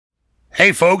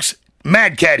Hey folks,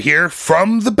 Mad Cat here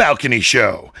from The Balcony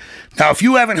Show. Now, if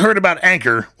you haven't heard about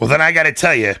Anchor, well then I gotta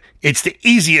tell you, it's the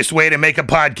easiest way to make a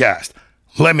podcast.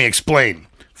 Let me explain.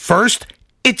 First,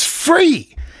 it's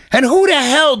free. And who the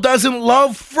hell doesn't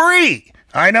love free?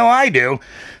 I know I do.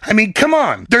 I mean, come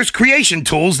on. There's creation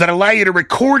tools that allow you to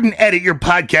record and edit your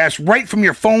podcast right from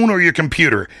your phone or your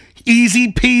computer.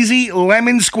 Easy peasy,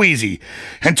 lemon squeezy.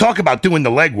 And talk about doing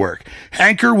the legwork.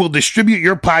 Anchor will distribute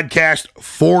your podcast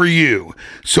for you,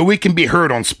 so it can be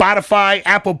heard on Spotify,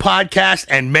 Apple Podcasts,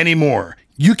 and many more.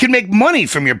 You can make money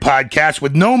from your podcast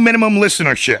with no minimum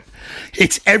listenership.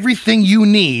 It's everything you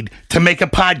need to make a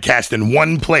podcast in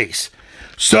one place.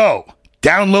 So,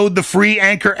 download the free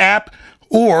Anchor app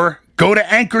or go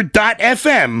to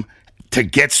anchor.fm to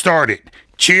get started.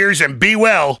 Cheers and be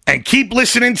well, and keep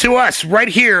listening to us right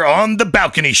here on The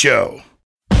Balcony Show.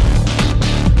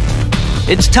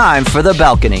 It's time for The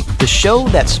Balcony, the show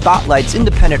that spotlights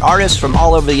independent artists from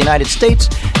all over the United States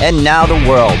and now the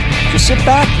world. Just sit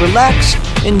back, relax,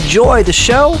 enjoy the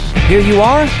show. Here you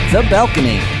are, The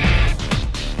Balcony.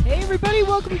 Hey everybody,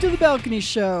 welcome to The Balcony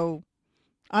Show.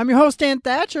 I'm your host, Dan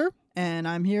Thatcher, and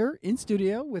I'm here in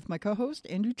studio with my co-host,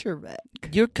 Andrew Chervat.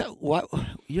 You're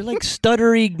like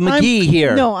stuttery McGee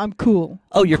here. No, I'm cool.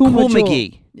 Oh, you're Cool cool Joel.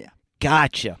 McGee. Yeah.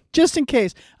 Gotcha. Just in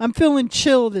case. I'm feeling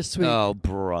chill this week. Oh,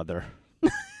 brother.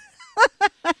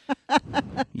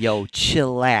 Yo,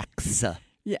 chillax.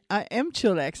 Yeah, I am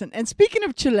chillaxing. And speaking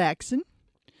of chillaxing,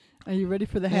 are you ready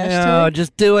for the hashtag? No,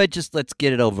 just do it. Just let's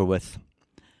get it over with.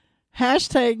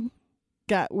 Hashtag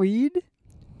got weed.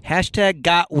 Hashtag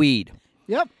got weed.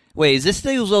 Yep. Wait, is this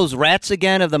those rats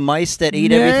again of the mice that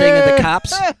eat everything of the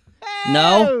cops?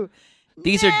 No?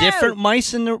 These are different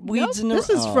mice and the weeds in the... This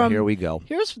is from... Here we go.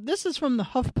 This is from the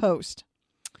HuffPost.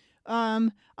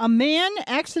 A man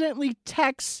accidentally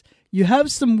texts, "You have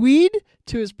some weed?"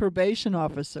 to his probation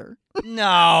officer.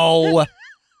 No.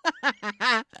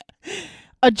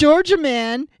 A Georgia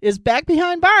man is back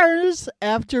behind bars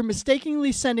after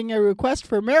mistakenly sending a request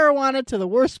for marijuana to the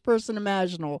worst person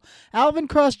imaginable. Alvin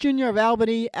Cross Jr. of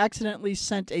Albany accidentally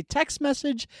sent a text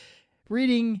message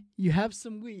reading, "You have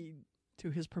some weed,"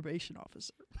 to his probation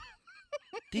officer.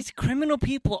 These criminal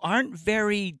people aren't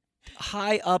very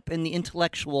high up in the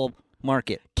intellectual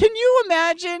market. Can you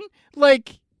imagine,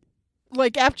 like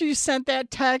after you sent that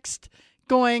text,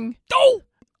 going, "Oh,"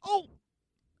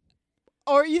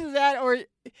 or either that, or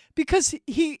because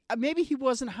maybe he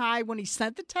wasn't high when he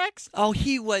sent the text. Oh,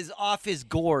 he was off his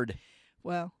gourd.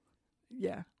 Well,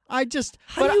 yeah. How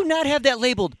do you not have that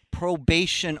labeled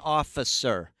probation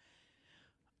officer?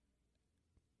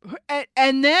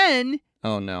 And then...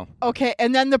 Oh, no. Okay,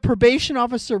 and then the probation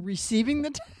officer receiving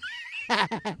the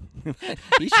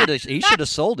He should have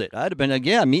sold it. I'd have been like,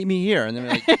 yeah, meet me here. And then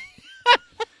like,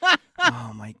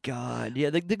 oh, my God.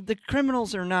 Yeah, the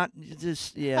criminals are not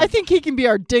just, yeah. I think he can be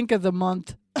our dink of the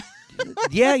month.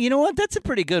 Yeah, you know what? That's a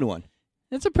pretty good one.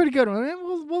 It's a pretty good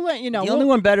one. We'll let you know. The only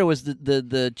one better was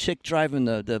the chick driving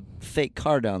the fake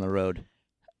car down the road.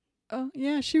 Oh,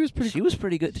 yeah, she was pretty She was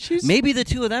pretty good. She's... Maybe the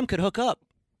two of them could hook up.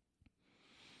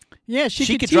 Yeah,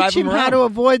 she could drive teach him him how around. to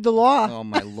avoid the law. Oh,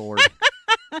 my Lord.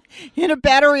 In a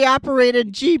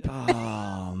battery-operated Jeep.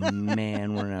 Oh,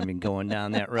 man, we're not even going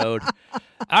down that road.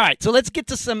 All right, so let's get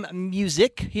to some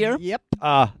music here. Yep.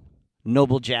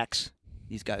 Noble Jacks.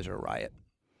 These guys are a riot.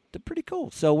 They're pretty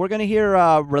cool. So we're going to hear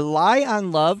Rely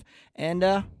on Love, and,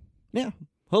 yeah,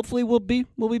 hopefully we'll be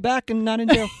back and not in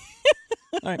jail.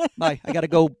 All right, bye. I got to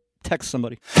go text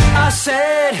somebody. I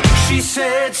said, she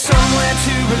said, somewhere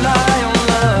to rely on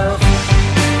love.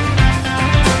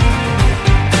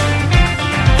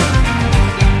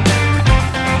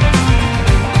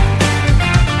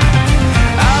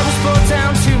 I was brought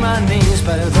down to my knees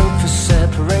by a vote for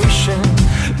separation.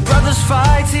 Brothers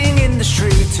fighting in the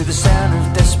street to the sound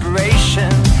of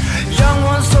desperation. Young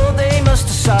ones told they must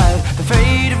decide the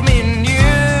fate of me and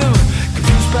you.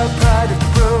 Confused by pride of the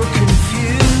broken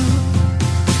few.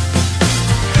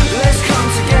 Let's come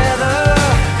together,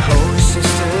 hold your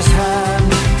sister's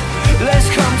hand. Let's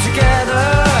come together,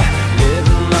 live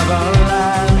and love our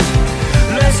land.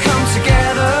 Let's come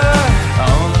together,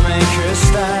 on the maker's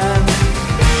stand.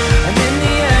 And in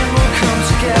the end we'll come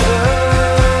together.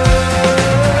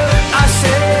 I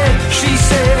said, she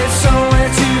said, somewhere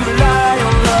to rely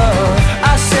on love.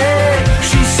 I said,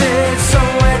 she said,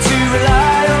 somewhere to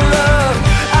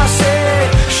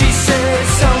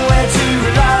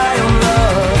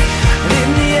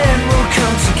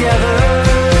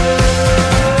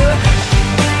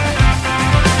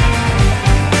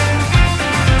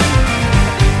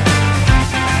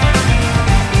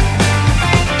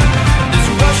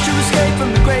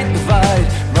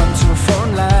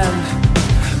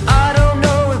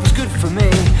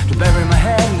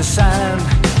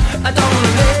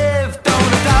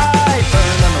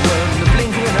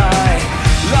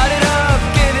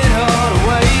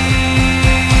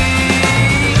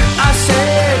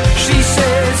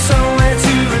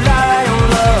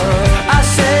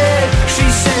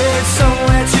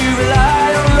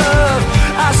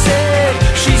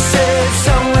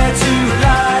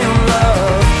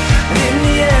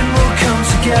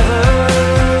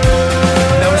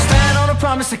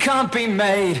that can't be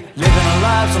made, living our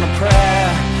lives on a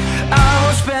prayer. I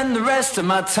will spend the rest of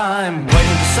my time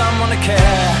waiting for someone to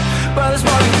care. But there's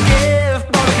more we can give,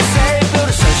 more we can say. Build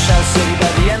a sunshine city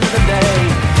by the end of the day.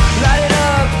 Light it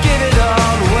up, give it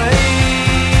all away.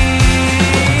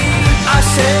 I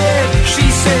said, she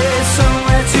said,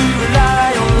 somewhere to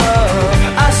rely on love.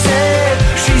 I said,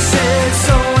 she said,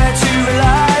 somewhere to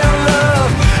rely on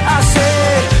love. I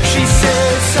said, she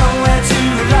said, somewhere to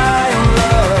rely on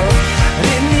love. And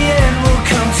in the end we'll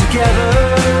come together.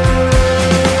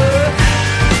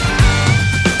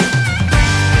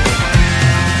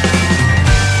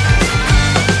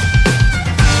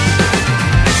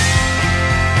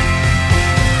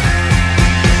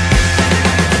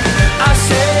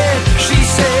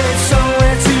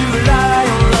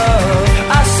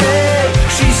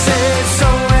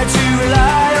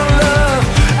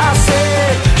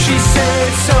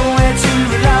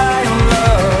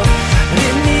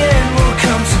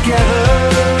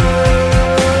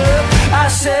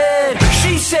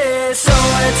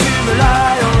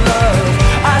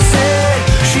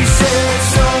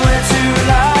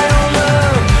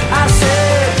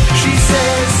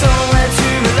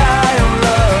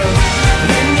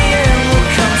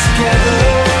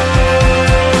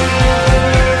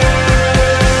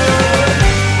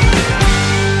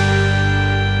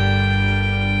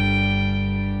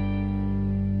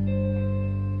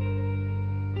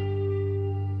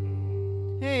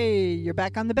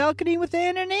 Back on the balcony with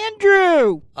Ann and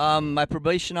Andrew. My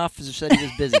probation officer said he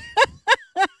was busy.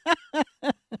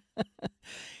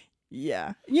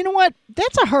 Yeah. You know what?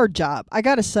 That's a hard job, I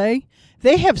got to say.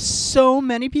 They have so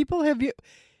many people.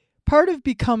 Part of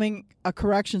becoming a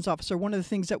corrections officer, one of the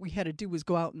things that we had to do was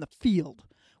go out in the field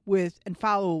and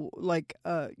follow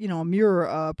a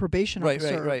mirror probation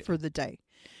officer for the day.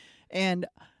 And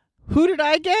who did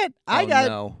I get?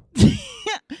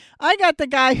 I got the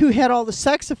guy who had all the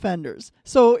sex offenders.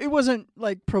 So it wasn't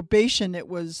like probation, it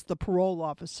was the parole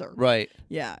officer. Right.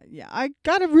 Yeah. I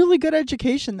got a really good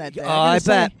education that day. I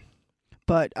bet.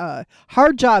 But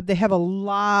hard job. They have a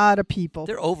lot of people.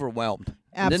 They're overwhelmed.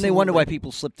 Absolutely. And then they wonder why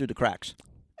people slip through the cracks.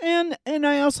 And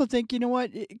I also think, you know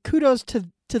what, kudos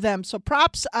to them. So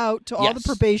props out to all the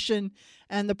probation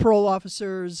and the parole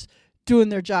officers doing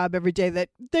their job every day, that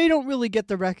they don't really get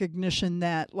the recognition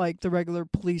that like the regular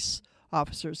police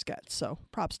officers get. So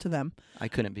props to them. I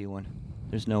couldn't be one.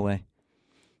 There's no way.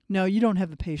 No, you don't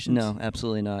have the patience. No,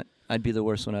 absolutely not. I'd be the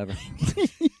worst one ever.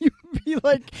 You'd be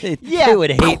like, they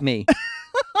would hate me.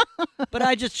 But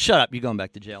I just, shut up. You're going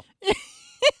back to jail.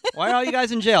 Why are all you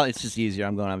guys in jail? It's just easier.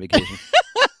 I'm going on vacation.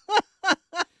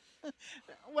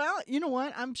 Well, you know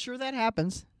what? I'm sure that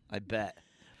happens. I bet.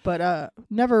 But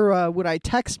never would I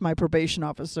text my probation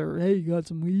officer, hey, you got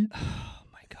some weed? Oh,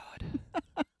 my God.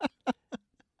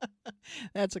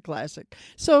 That's a classic.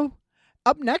 So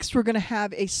up next, we're going to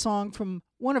have a song from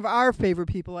one of our favorite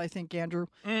people, I think, Andrew.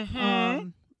 Mm-hmm.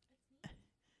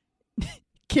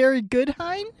 Carrie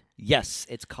Goodhine? Yes,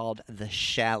 it's called The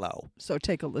Shallow. So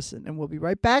take a listen, and we'll be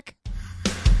right back.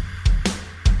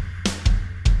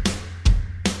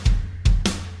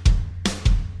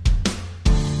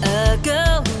 A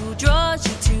girl who draws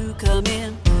you to come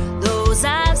in, those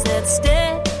eyes that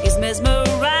stare is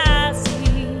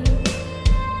mesmerizing.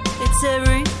 It's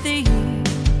everything.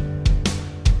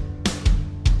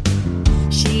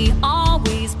 She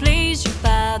always plays you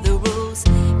by the rules,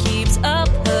 keeps up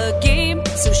her game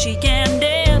so she can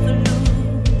never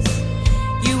lose.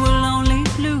 You will only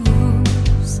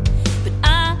lose, but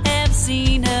I have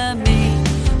seen her make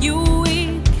you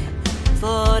weak,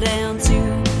 fall down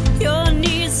to your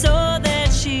knees so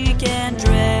that she can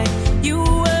drag you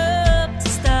up to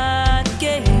start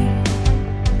again.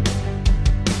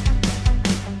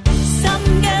 Some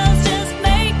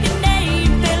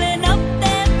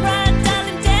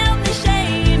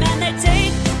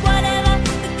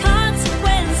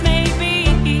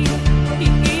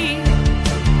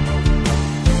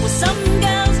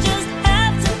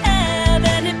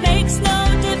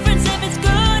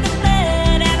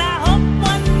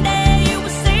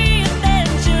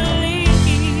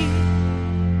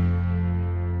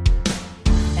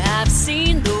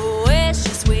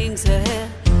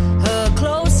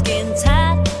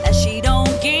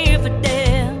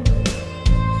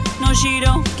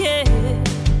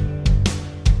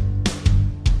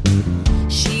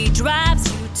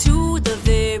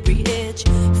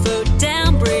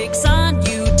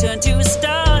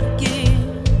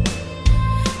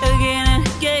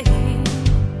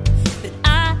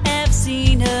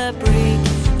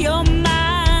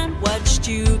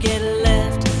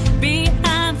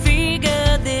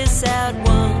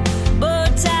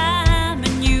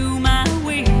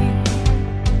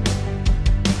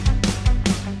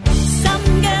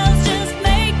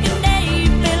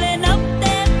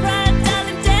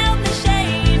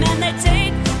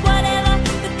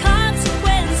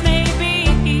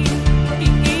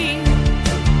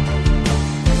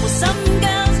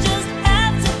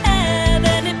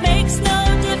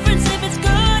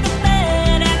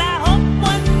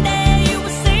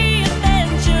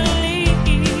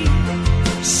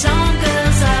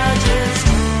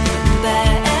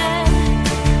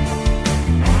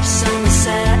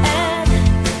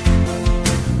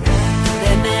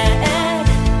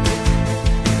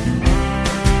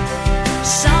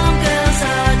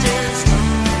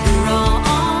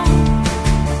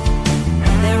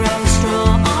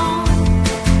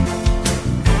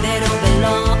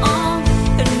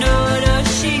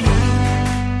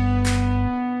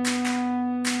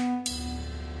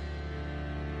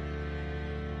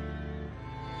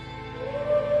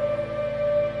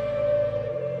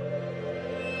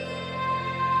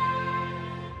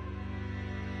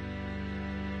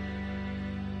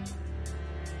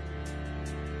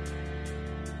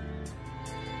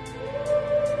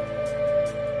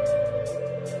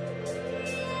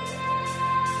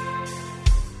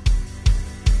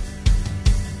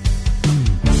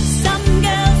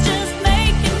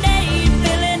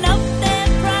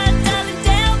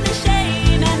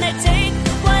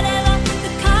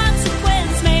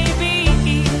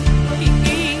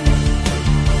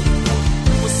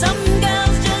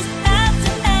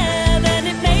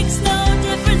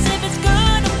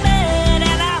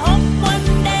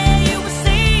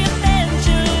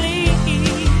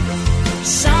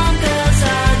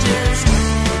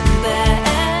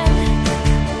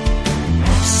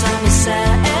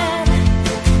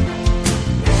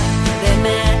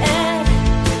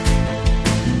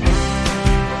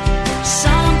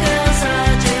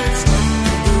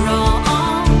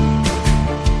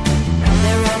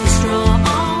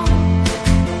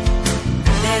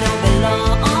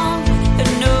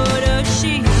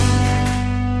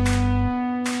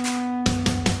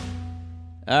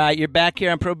right, you're back here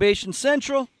on Probation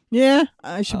Central. Yeah,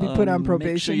 I should be put on Make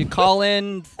probation. sure you call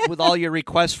in with all your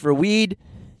requests for weed.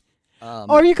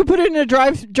 Or you could put it in a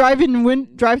drive-through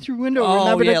window.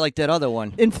 Remember yeah, like that other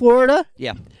one. in Florida?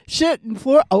 Yeah, Shit, in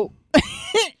Florida. Oh,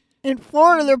 in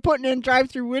Florida, they're putting in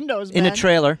drive-through windows, man. in a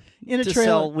trailer. In a to trailer.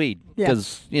 sell weed. Yeah.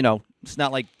 Because, it's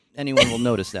not like anyone will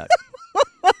notice that.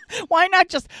 Why not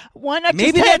just?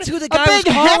 Maybe just that's have who the a guy big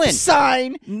was calling. hep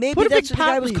sign? Maybe Put a that's big what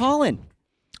the guy pot was leaf. calling.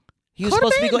 He was Could've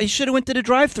supposed to be been. going. He should have went to the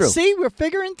drive-thru. See, we're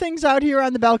figuring things out here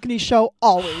on the Balcony Show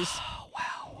always.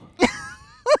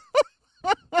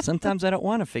 Sometimes I don't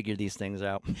want to figure these things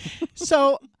out.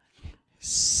 So,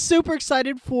 super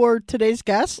excited for today's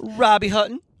guest, Robbie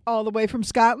Hutton. all the way from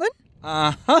Scotland.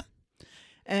 Uh-huh.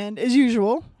 And as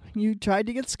usual, you tried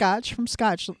to get scotch from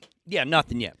Scotland. Yeah,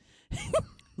 nothing yet.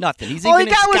 Nothing. He's All even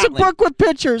he got in was a Scotland. book with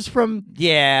pictures from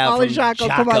Yeah, Ollie from Jocko.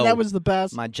 Come on, that was the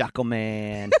best. my Jocko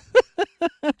man.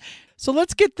 So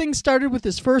let's get things started with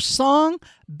his first song,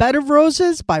 Bed of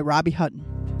Roses by Robbie Hutton.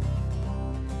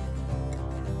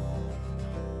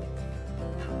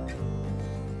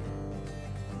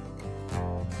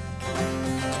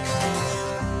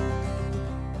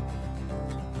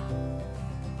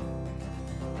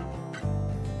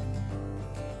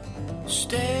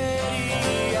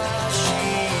 Steady as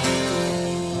she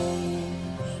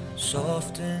goes,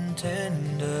 soft and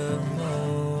tender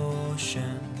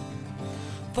motion,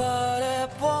 but it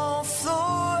won't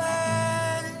flow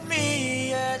in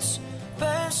me. It's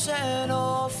bouncing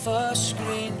off a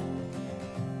screen.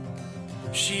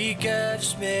 She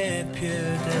gives me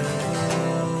pure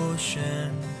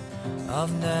devotion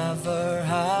I've never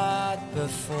had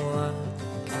before,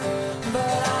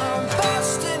 but I'm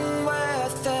busting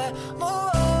with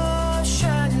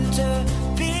emotion to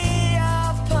be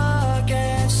up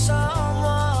against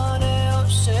someone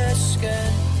else's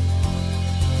skin.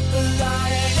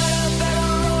 Lying in a bed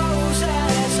of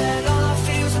roses and all I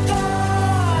feel's the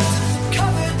thoughts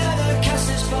covered in her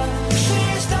kisses, but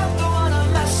she's not the one I'm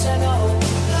messing up.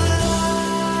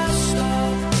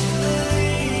 Stop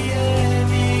leading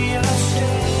me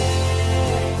astray.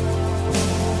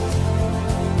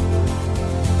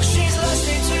 She's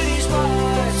listening to these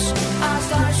words as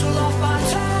I roll off my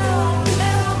tongue, and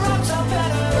I'm wrapped up in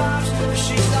her arms, but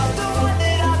she's not the one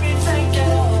that I've been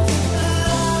thinking of.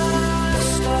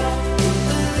 Stop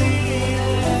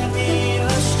leading me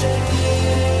astray.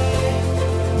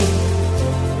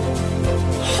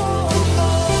 Oh no.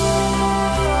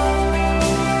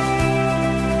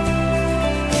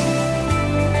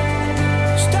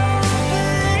 Stop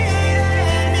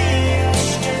leading me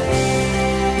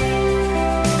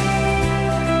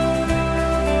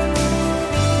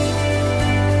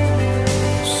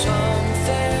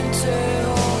something to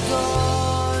hold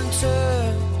on to,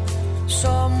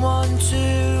 someone to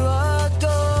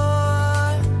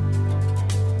adore.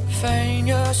 Find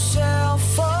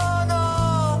yourself on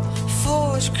all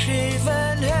fours,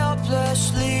 craving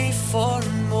helplessly for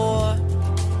more.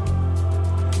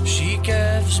 She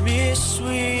gives me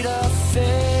sweet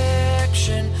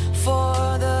affection, for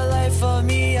the life of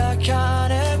me I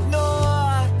can't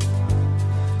ignore.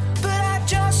 But I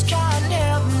just can't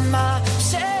help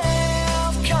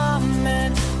myself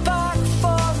coming back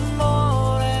for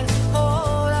more and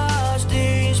more as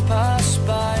days pass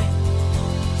by.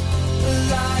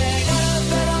 Lying in a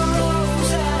bed of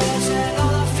roses and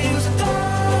all I feel's the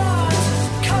thoughts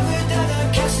covered in her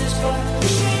kisses, but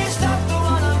she's not the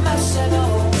one I'm messing up.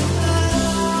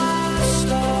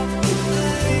 Stop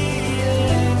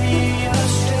leading me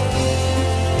astray.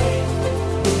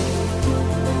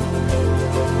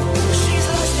 She's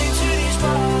listening to these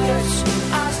words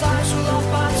as lies roll off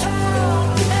my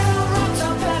tongue, and I'm wrapped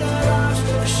up in her arms,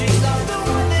 but she's not the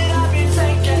one that I've been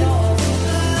thinking of.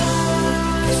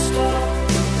 Stop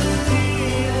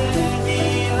leading me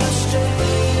astray.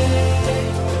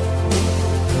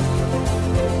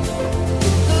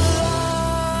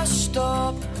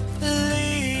 Stop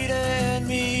leading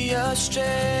me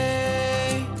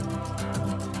astray.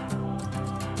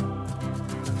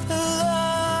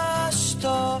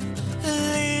 Stop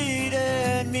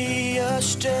leading me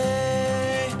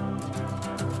astray.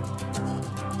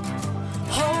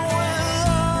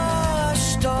 Oh,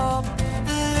 stop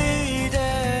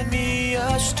leading me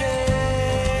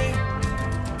astray.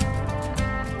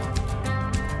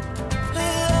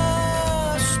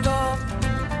 Stop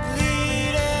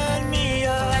leading me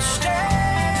astray.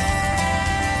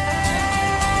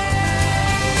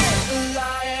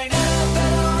 Lying in a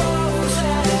bed of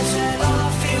roses and all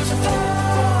I feel's the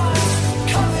thoughts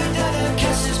covered in her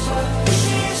kisses, but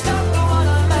she's not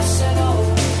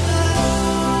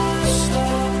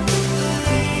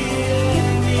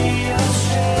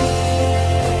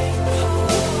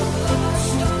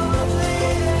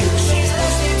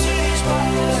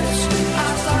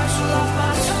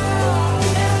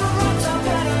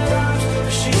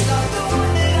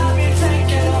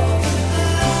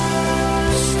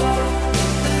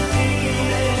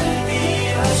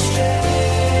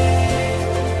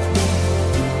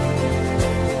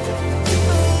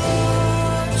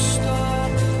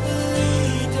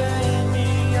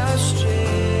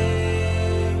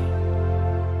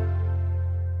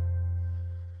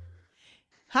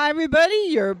Hi, everybody.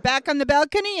 You're back on the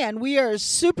balcony, and we are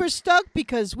super stoked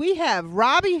because we have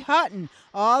Robbie Hutton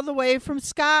all the way from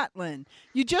Scotland.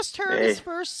 You just heard his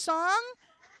first song,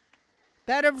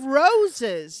 Bed of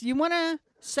Roses. You want to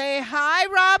say hi,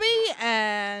 Robbie,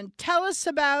 and tell us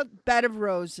about Bed of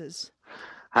Roses.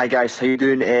 Hi, guys. How you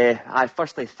doing?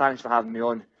 Firstly, thanks for having me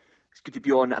on. It's good to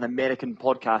be on an American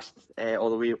podcast all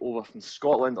the way over from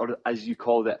Scotland, or as you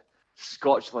called it,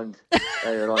 Scotchland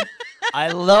earlier on. I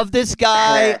love this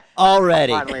guy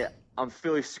already. Apparently, I'm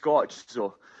fully Scotch,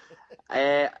 so.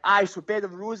 So Bed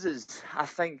of Roses, I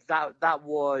think that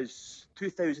was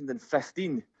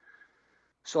 2015.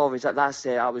 So obviously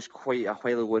that was quite a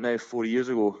while ago now, 4 years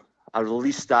ago. I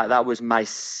released that. That was my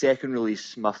second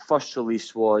release. My first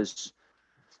release was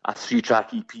a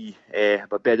 3-track EP,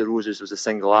 but Bed of Roses was a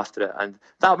single after it, and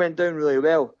that went down really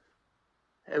well.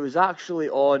 It was actually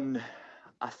on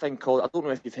a thing called, I don't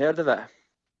know if you've heard of it,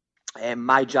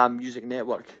 My Jam Music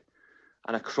Network,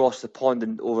 and across the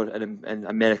pond over in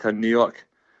America, in New York.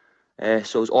 So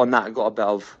it was on that and got a bit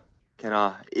of kind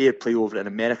of airplay over it in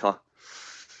America.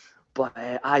 But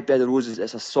Bed of Roses,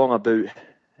 it's a song about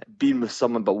being with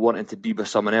someone but wanting to be with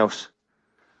someone else.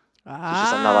 So it's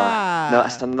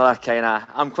just another kind of,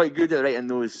 I'm quite good at writing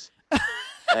those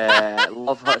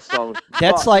love hurt songs.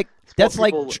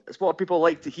 It's what people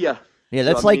like to hear. Yeah,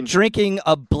 that's like drinking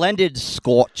a blended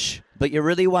Scotch, but you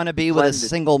really want to be with a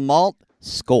single malt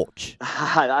Scotch.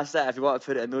 That's it. If you want to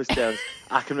put it in those terms,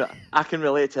 I can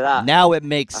relate to that. Now it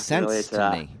makes sense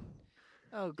to me.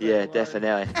 Oh, good yeah, Lord.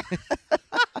 Definitely.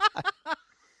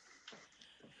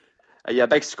 Are you a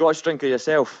big Scotch drinker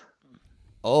yourself?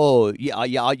 Oh,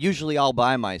 yeah. Usually I'll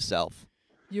buy myself.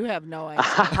 You have no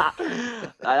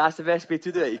idea. That's the best way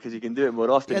to do it, because you can do it more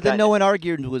often. Yeah, then no one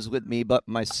argued with me but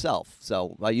myself,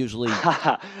 so I usually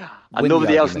and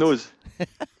nobody else knows.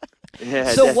 Yeah,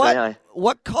 so definitely.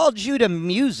 what called you to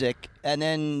music, and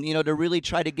then to really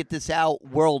try to get this out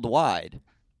worldwide?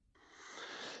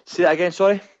 Say that again.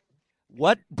 Sorry.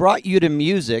 What brought you to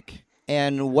music,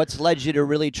 and what's led you to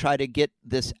really try to get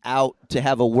this out to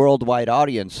have a worldwide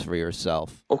audience for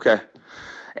yourself? Okay.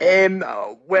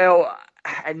 Well,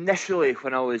 initially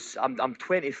when I'm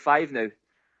 25 now.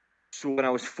 So when I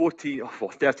was 13,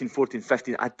 14,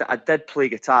 15, I did play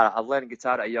guitar. I learned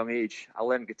guitar at a young age. I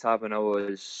learned guitar when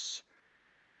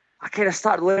I kind of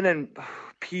started learning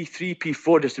P3,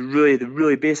 P4, just the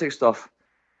really basic stuff.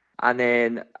 And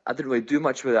then I didn't really do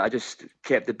much with it. I just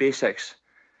kept the basics.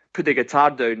 Put the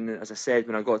guitar down, as I said,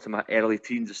 when I got to my early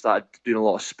teens, I started doing a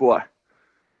lot of sport.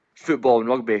 Football and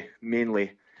rugby,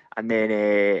 mainly. And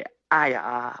then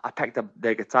I picked up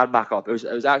the guitar back up. It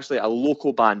was actually a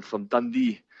local band from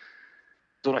Dundee.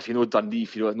 Don't know if you know Dundee,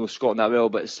 if you don't know Scotland that well,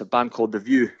 but it's a band called The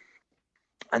View.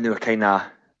 And they were kind of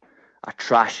a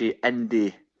trashy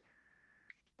indie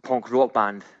punk rock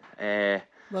band.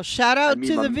 Well, shout out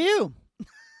to The View.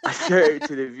 I shout out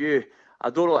to The View.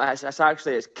 I don't know.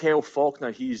 It's Kel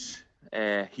Faulkner. He's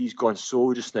gone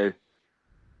solo just now,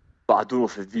 but I don't know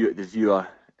if the View are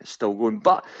still going.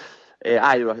 But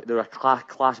they were a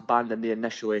class band in there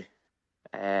initially.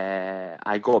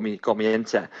 I got me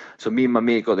into it. So me and my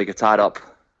mate got the guitars up,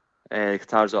 and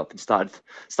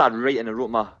started writing. I wrote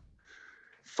my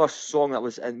first song that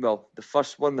was in, well, the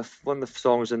first one of the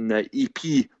songs in the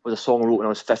EP was a song I wrote when I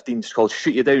was 15. It's called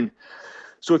 "Shoot You Down."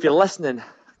 So if you're listening,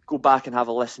 go back and have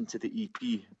a listen to the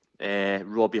EP,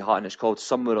 Robbie Hutton. It's called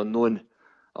 "Somewhere Unknown."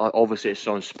 Obviously, it's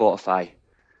on Spotify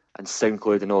and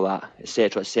SoundCloud and all that,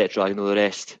 etc., etc. You know the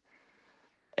rest.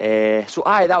 So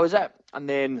that was it. And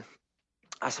then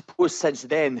I suppose since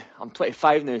then, I'm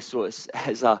 25 now, so it's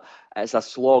a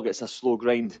slog, it's a slow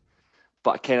grind.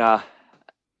 But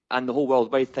and the whole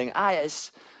worldwide thing,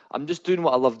 I'm just doing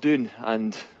what I love doing,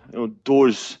 and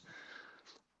doors.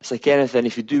 It's like anything.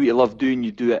 If you do what you love doing,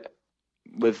 you do it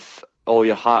with all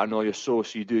your heart and all your soul,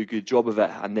 so you do a good job of it.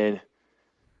 And then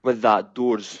with that,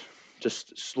 doors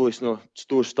just slowly,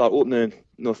 doors start opening,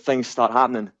 things start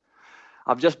happening.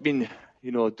 I've just been,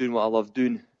 doing what I love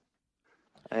doing.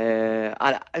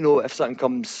 I know if something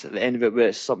comes at the end of it where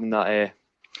it's something that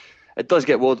it does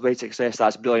get worldwide success,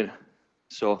 that's brilliant.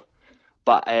 So,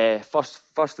 but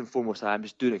first and foremost, I'm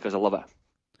just doing it because I love it.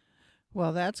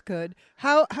 Well, that's good.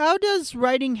 How does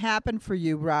writing happen for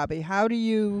you, Robbie? How do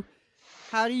you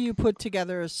put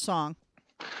together a song?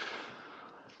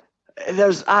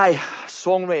 There's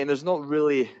songwriting. There's not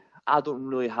really. I don't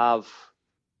really have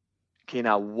kind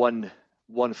of one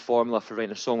formula for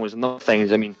writing a song. There's enough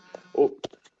things. I mean,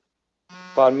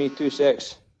 pardon me, 2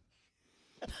 secs.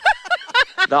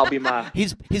 That'll be my.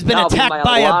 He's been attacked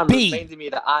by a bee. Reminding me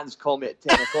that Anne's called me at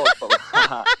 10 o'clock.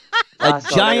 But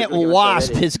a giant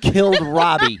wasp has killed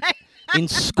Robbie. in Aye, it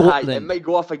Scotland. might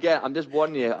go off again. I'm just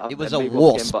warning you. It was might a go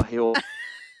off again, wasp. but he'll.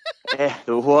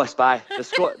 The wasp, aye.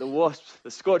 The wasp.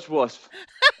 The Scotch wasp.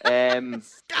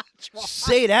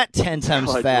 Say that 10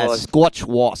 times God, fast. God. Scotch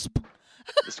wasp.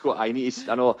 I need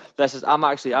to. I know this is.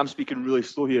 I'm speaking really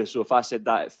slow here, so if I said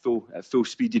that at full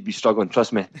speed, you'd be struggling.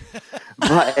 Trust me.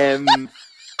 But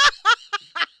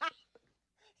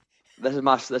this is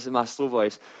my slow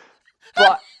voice.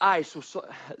 But aye, so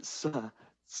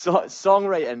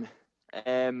songwriting.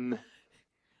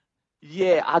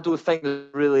 Yeah, I don't think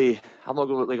there's really. I'm not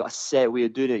going to like a set way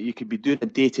of doing it. You could be doing a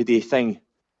day-to-day thing.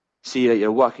 See that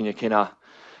you're working,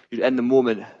 you're in the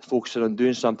moment, focusing on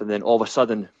doing something. Then all of a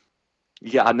sudden,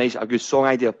 you get a good song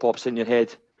idea pops in your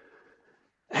head.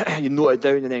 You note it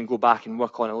down and then go back and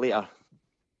work on it later.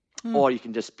 Or you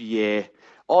can just be,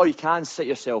 or you can sit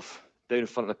yourself down in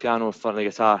front of the piano, in front of the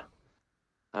guitar,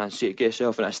 and get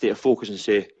yourself in a state of focus and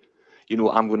say,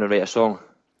 I'm going to write a song.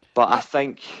 But I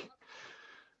think,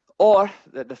 or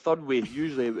the third way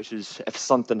usually, which is if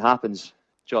something happens.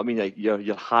 Do you know what I mean? Like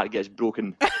your heart gets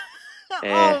broken.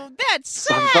 Oh, that's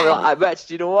sad. Something like that, which,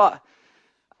 you know what?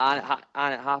 And it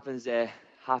happens.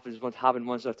 Happened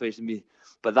once or twice to me.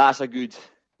 But that's a good,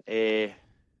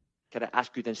 that's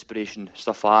good inspiration,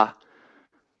 stuff like that.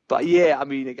 But yeah, I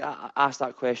mean, I ask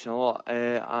that question a lot,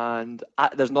 and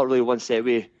there's not really one set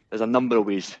way. There's a number of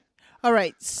ways. All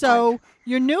right, so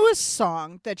your newest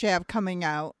song that you have coming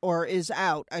out, or is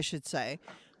out, I should say.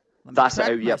 That's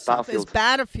out, yeah, Battlefield. It's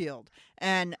Battlefield,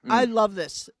 and I love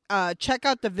this. Check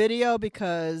out the video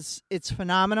because it's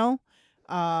phenomenal.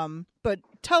 But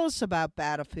tell us about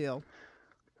Battlefield.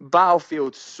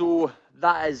 Battlefield, so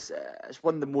that is it's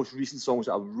one of the most recent songs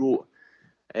that I wrote,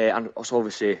 and also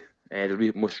obviously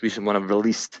the most recent one I've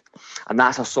released, and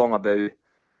that's a song about.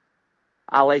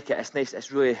 I like it. It's nice. It's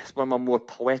one of my more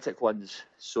poetic ones.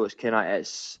 So it's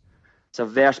it's a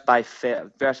verse by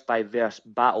verse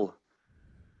battle,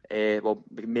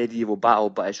 medieval battle,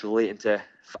 but it's relating to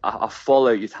a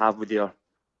fallout you'd have with your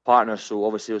partner. So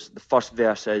obviously the first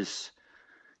verse is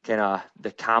kind of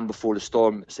the calm before the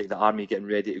storm. It's like the army getting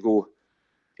ready to go,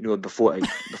 before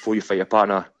you fight your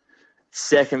partner.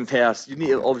 Second verse, you need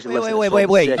to obviously listen to the song.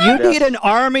 Wait. Second You verse. need an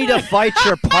army to fight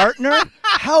your partner?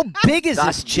 How big is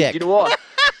this chick? You know what?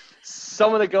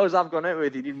 Some of the girls I've gone out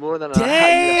with, you need more than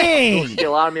Dang! a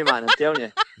full-scale army, man. I'm telling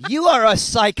you. You are a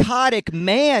psychotic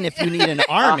man if you need an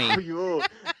army. You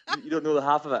don't know the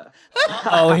half of it.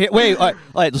 Oh, wait. All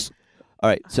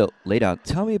right, so lay down.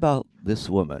 Tell me about this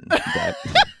woman.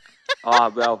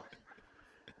 Well.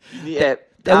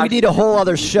 We need a whole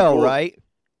other show, right?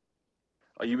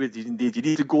 Oh, you would indeed. You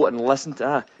need to go and listen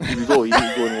to You need to go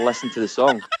and listen to the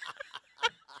song.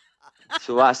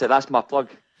 So that's it. That's my plug.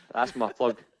 But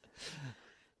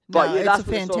No, yeah, it's that's a what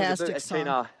the song's about. fantastic It's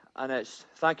song. and it's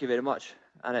thank you very much.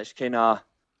 And it's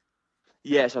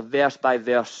it's a verse by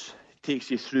verse. It takes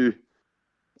you through.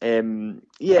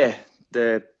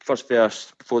 The first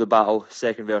verse before the battle,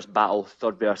 second verse battle,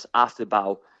 third verse after the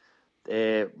battle,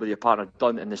 with your partner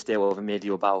done in the style of a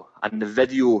medieval battle. And the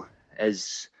video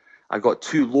is. I got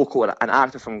two local, an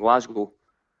actor from Glasgow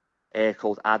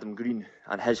called Adam Green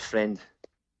and his friend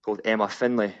called Emma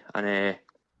Finlay. And I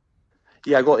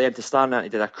got them to star in it. He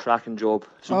did a cracking job.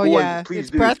 So go on, please it's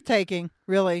do. breaththking,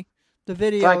 really. The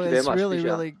video Thank you very is much, really,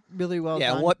 appreciate really, really well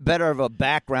Yeah, done. what better of a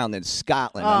background than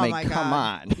Scotland? Oh, I mean, my come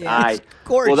God. on. Yeah. Aye. It's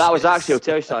gorgeous. Well, that was actually, I'll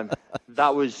tell you something.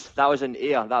 That was in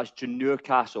Ayr. That was Janur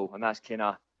Castle, and that's kind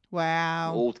of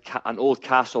Wow. an old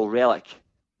castle relic.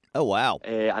 Oh, wow.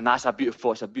 And that's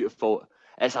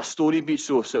it's a stony beach,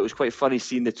 so it was quite funny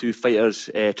seeing the two fighters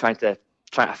trying to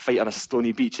fight on a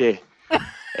stony beach,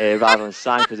 rather than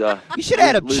sand. You should have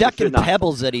had them losing chucking foot in that.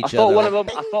 pebbles at I each thought other.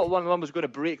 I thought one of them was going to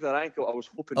break their ankle. I was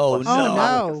hoping Oh, for no. some Oh,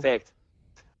 dramatic no. effect,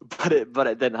 but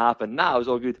it didn't happen. Nah, it was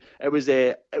all good. It was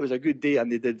a good day, and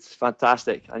they did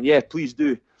fantastic. And yeah, please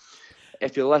do,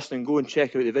 if you're listening, go and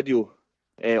check out the video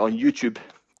on YouTube.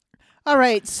 All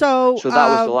right, so that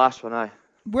was the last one.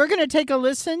 We're going to take a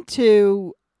listen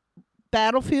to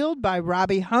Battlefield by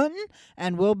Robbie Hutton,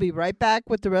 and we'll be right back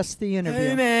with the rest of the How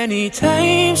interview. many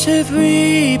times have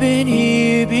we been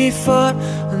here before?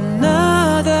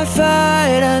 Another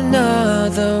fight,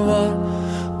 another war.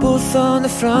 Both on the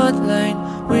front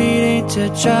line, waiting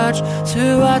to charge.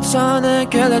 Two watts on the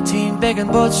guillotine, begging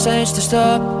both sides to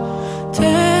stop.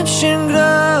 Tension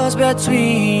grows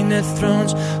between the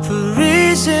thrones for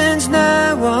reasons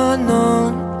now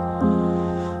unknown.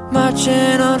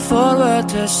 Marching on forward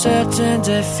to certain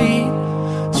defeat.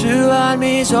 Two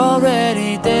armies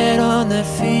already dead on their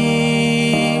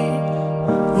feet.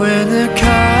 When the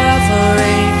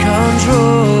cavalry comes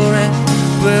roaring,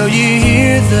 will you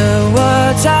hear the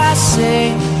words I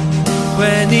say?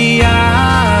 When the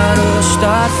arrows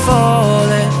start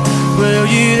falling, will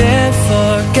you then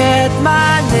forget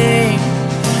my name?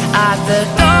 At the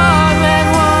dawn when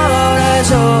war is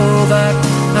over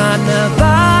and the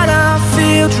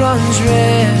battlefield runs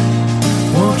red,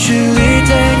 won't you lead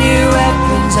in your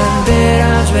weapons and bear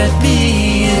arms with me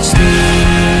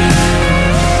instead?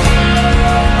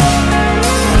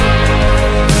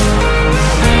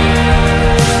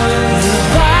 The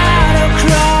battle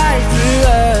cry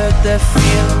throughout the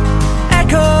field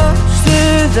echoes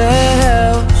through the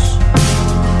hills,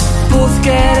 both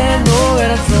getting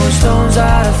nowhere and throwing stones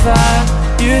out of fire.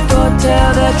 You don't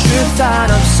tell the truth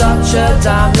and I'm such a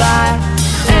damn lie.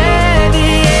 In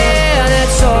the end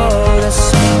it's all the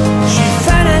same. She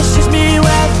finishes me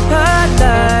with her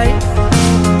knife.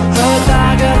 Her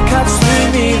dagger cuts through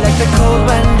me like the cold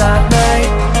wind at night.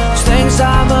 Stings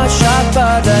are much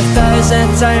sharper the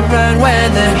 1,000th time round. When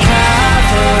the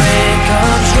cavalry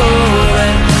comes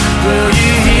rolling, will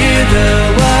you hear the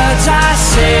words I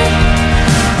say?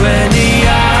 When the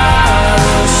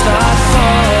arrows start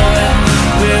falling,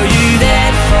 will you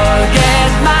then forget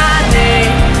my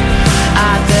name?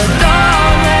 At the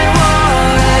dawn when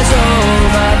war is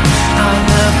over and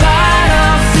the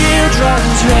battlefield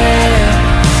runs red,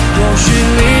 won't you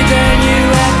lead in your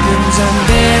weapons and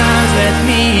bear arms with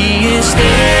me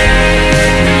instead?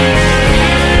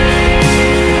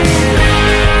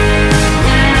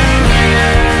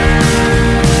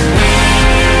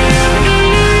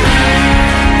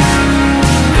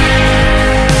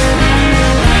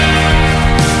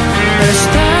 This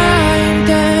time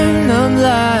down I'm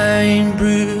lying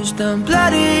bruised and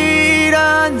bloodied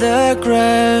on the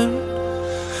ground.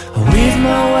 I weave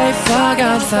my way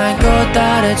forward, thank God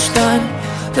that it's done.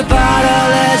 The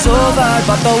battle is over,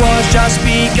 but the war's just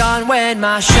begun. When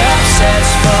my ship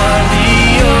sets for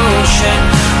the ocean,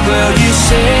 will you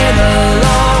sail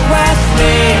along with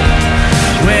me?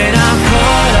 When I'm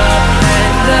caught up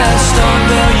in the storm,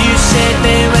 will you save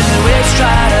me when the waves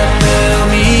try to pull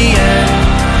me in?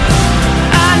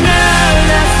 I know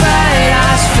the fight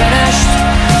has finished,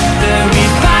 that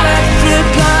we've battled through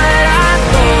blood and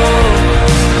gold.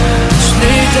 Just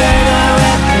lay down our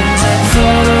weapons and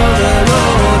follow the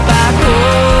road back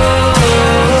home.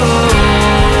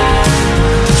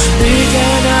 Just lay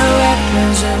down our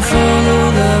weapons and follow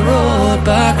the road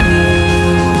back home.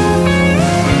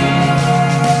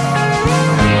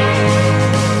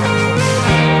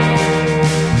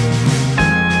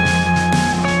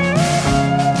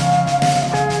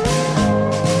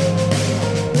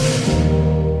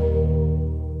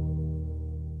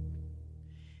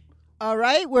 All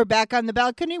right, we're back on the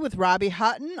balcony with Robbie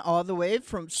Hutton, all the way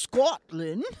from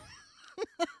Scotland.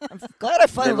 I'm glad I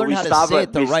finally learned how to say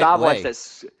it the right way.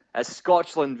 It's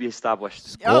Scotland we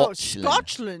established. Oh, Scotland.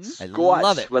 Scotland. I Scotch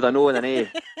love it. with an O and an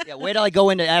A. Yeah, wait till I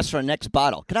go in to ask for a next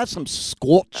bottle. Can I have some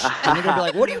Scotch? And they're gonna be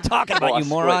like, "What are you talking about, you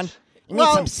moron? You need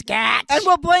some scotch." And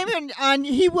we'll blame it on.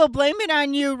 He will blame it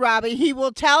on you, Robbie. He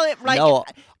will tell it like. No,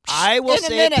 I will in a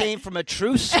say it minute. came from a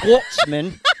true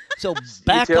Scotsman. So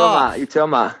back you tell off. Him that. You tell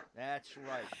him that. That's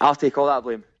right. I'll take all that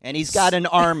blame. And he's got an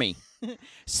army.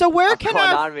 So where I've can got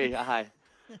an our army. Aye.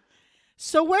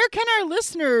 So where can our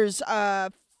listeners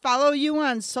follow you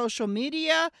on social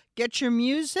media? Get your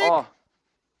music. Oh,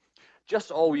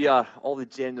 just all the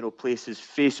general places: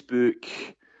 Facebook,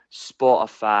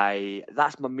 Spotify.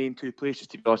 That's my main two places,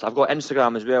 to be honest. I've got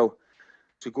Instagram as well,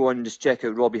 so go on and just check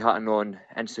out Robbie Hutton on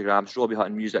Instagram. It's Robbie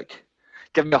Hutton Music.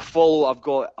 Give me a follow. I've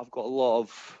got a lot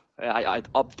of. I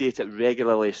update it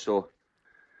regularly, so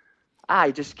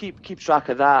I just keep track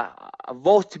of that.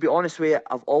 To be honest with you,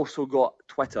 I've also got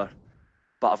Twitter.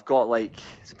 But I've got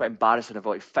it's a bit embarrassing. I've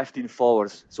got 15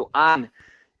 followers. So Anne,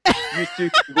 you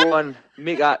two can go and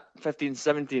make that 15,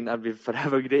 17. I'd be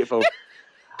forever grateful.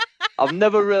 I've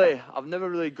never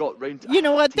really got round to. You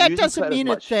know what? to That using doesn't Twitter as mean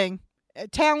a much. thing.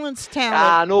 Talent's talent.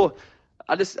 I know.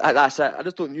 That's it. I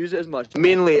just don't use it as much.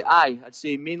 I'd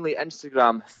say mainly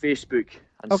Instagram, Facebook,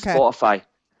 and Okay. Spotify.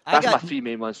 I That's got- my three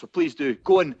main ones. So please do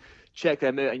go and check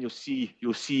them out, and you'll see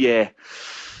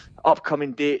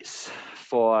upcoming dates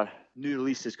for new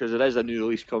releases, because there is a new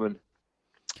release coming.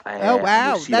 Oh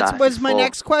wow, that was my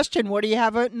next question. What do you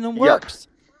have out in the works?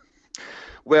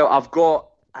 Well, I've got,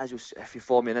 if you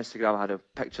follow me on Instagram, I had a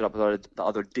picture up the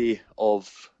other day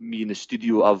of me in the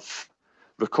studio. I've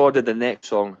recorded the next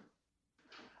song,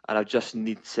 and I just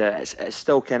need to. It's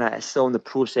still in the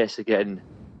process of getting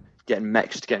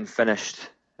mixed, getting finished.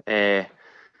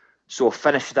 So I'll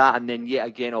finish that, and then yet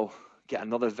again I'll get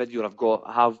another video.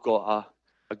 I have got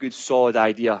a good solid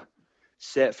idea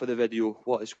set for the video.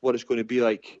 What it's going to be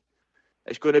like.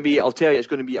 It's going to be. I'll tell you, it's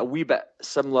going to be a wee bit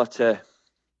similar to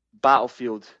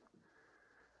Battlefield,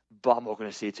 but I'm not going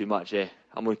to say too much. I'm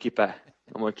going to keep it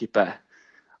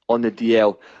on the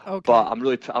DL. Okay. But I'm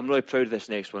really proud of this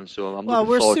next one. So I'm Well,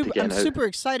 looking forward to I'm getting it out. super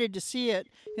excited to see it.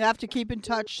 You have to keep in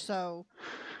touch. So,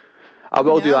 I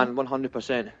will do, Yeah. Ann,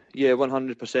 100%. Yeah,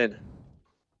 100%.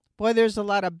 boy, there's a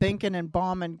lot of binking and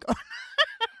bombing.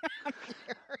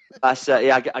 That's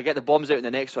yeah. I get the bombs out in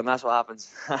the next one. That's what happens.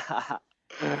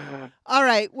 All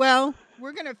right. Well,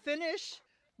 we're gonna finish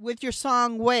with your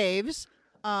song "Waves."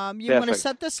 You want to Perfect.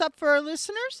 set this up for our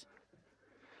listeners?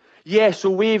 Yeah, so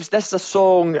Waves, this is a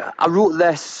song, I wrote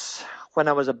this when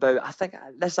I was about, I think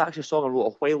this is actually a song I wrote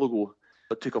a while ago,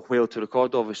 but took a while to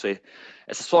record, obviously.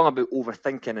 It's a song about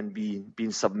overthinking and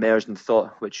being submerged in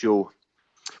thought, which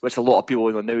a lot of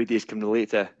people nowadays can relate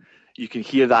to. You can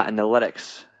hear that in the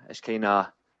lyrics. It's kind of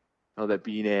about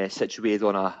being situated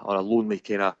on a lonely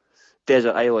kind of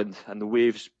desert island and the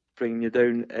waves bringing you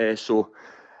down. So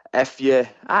that's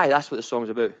what the song's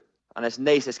about. And it's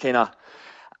nice, it's kind of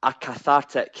a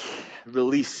cathartic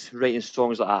release writing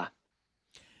songs like that.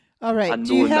 All right. And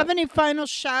Do you knowing have that- any final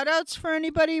shout-outs for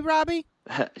anybody, Robbie?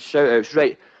 Shout outs,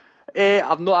 right.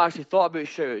 I've not actually thought about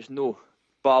shout outs, no.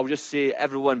 But I'll just say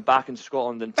everyone back in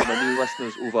Scotland and for my new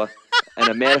listeners over in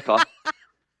America.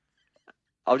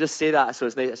 I'll just say that so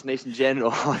it's nice and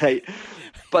general, all right.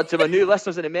 But to my new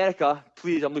listeners in America,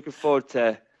 please, I'm looking forward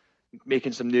to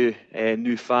making some new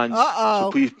fans.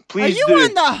 Uh-oh. So please Are you do.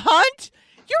 on the hunt?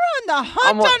 You're on the hunt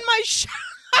I'm on- on my show.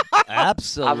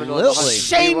 Absolutely.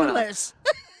 Shameless.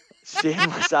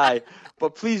 Shameless, aye.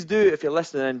 But please do, if you're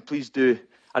listening, please do.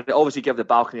 And obviously give the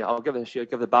balcony. I'll give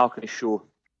the balcony show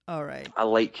All right. a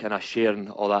like and a share and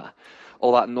all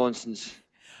that nonsense.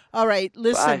 All right.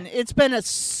 Listen, Bye. it's been a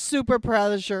super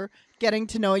pleasure getting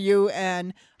to know you,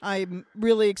 and I'm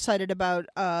really excited about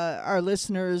our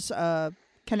listeners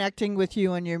connecting with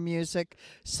you and your music.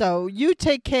 So you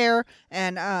take care,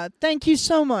 and thank you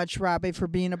so much, Robbie, for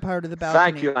being a part of the balcony.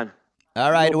 Thank you, man.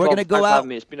 All right, No we're going to problem. go Thanks for out, having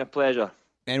me. It's been a pleasure.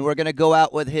 and we're going to go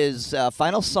out with his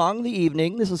final song of the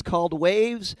evening. This is called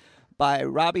Waves by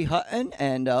Robbie Hutton,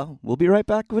 and we'll be right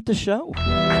back with the show.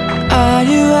 Are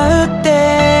you out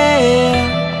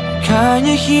there? Can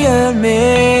you hear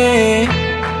me?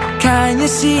 Can you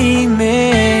see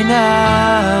me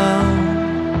now?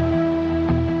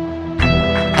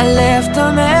 I left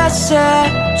a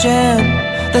message in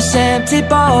this empty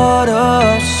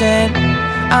bottle sent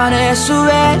an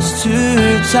SOS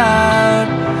to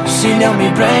town. She let me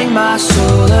bring my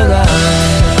soul around.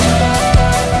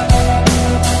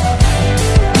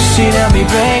 She let me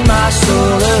bring my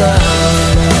soul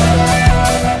around.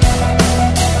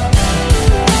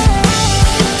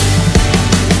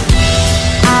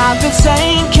 I've been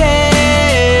thinking,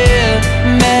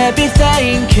 maybe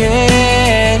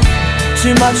thinking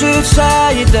too much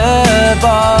outside the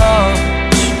box.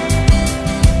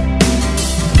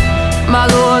 My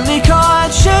lonely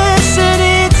conscience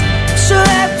needs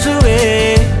swept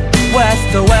away with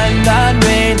the wind and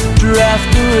rain,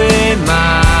 drift away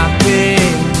my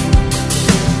pain.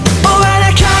 Oh, when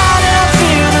I can't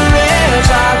feel the waves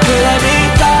are pulling me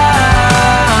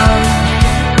down.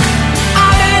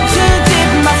 I'm in too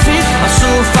deep, my feet are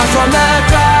so far from the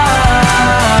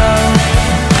ground.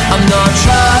 I'm not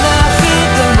trying to feed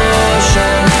the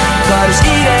motion, but it's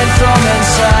eating from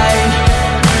inside.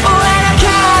 Oh, when I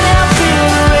can't feel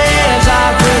the waves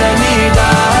are pulling me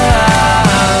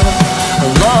down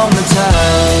along the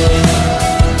tide.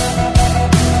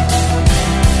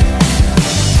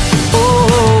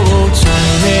 Oh,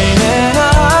 turning in a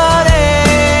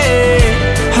hurry,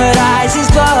 her eyes is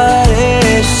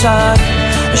bloody sun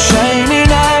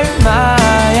shining out my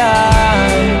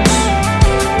eyes.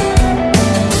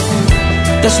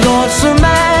 This lonesome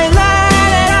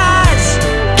island has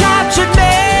captured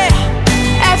me.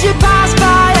 As you pass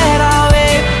by and I'll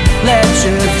wait, let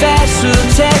your vessel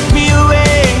take me away.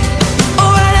 Oh,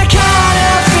 when I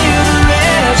can't feel the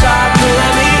waves are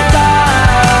pulling me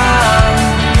down.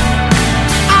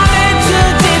 I'm in too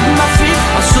deep, my feet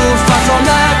are so far from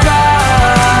the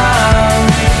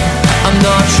ground. I'm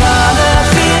not trying to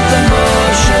feed the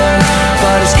motion,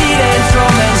 but it's eating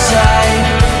from inside.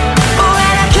 Oh,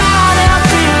 when I can't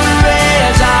feel the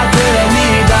waves are pulling me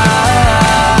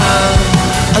down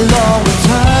along the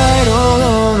tide. Oh,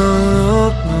 no, no,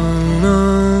 no.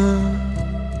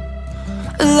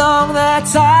 Along that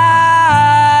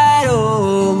tide. Oh,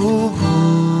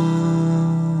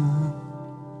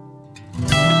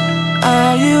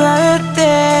 are you out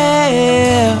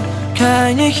there?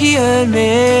 Can you hear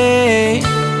me?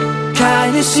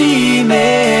 Can you see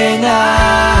me now?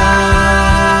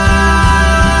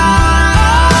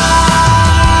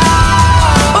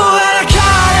 Oh, when I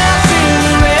can't feel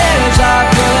the waves are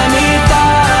pulling me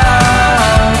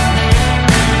down.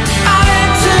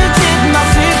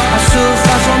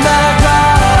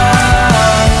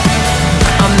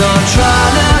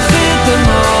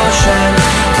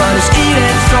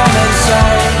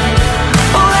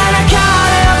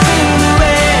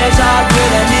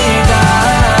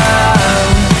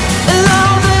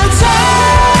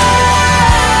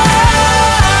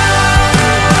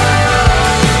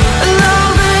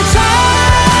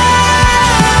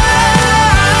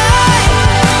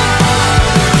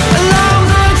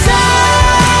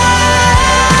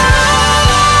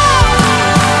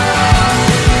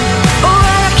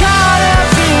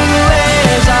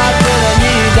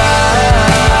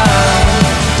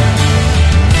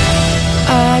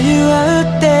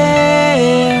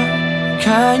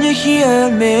 you hear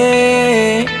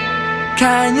me?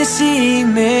 Can you see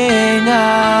me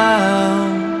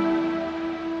now?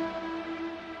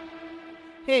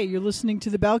 Hey, you're listening to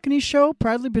The Balcony Show,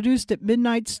 proudly produced at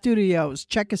Midnight Studios.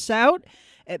 Check us out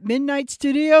at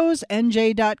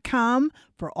midnightstudiosnj.com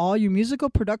for all your musical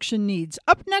production needs.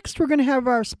 Up next, we're going to have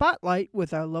our spotlight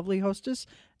with our lovely hostess,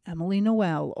 Emily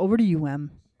Noel. Over to you,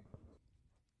 Em.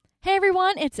 Hey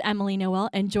everyone, it's Emily Noel,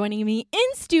 and joining me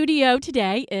in studio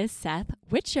today is Seth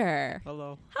Witcher.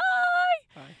 Hello.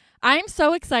 Hi. I'm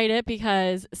so excited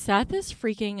because Seth is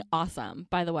freaking awesome,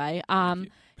 by the way.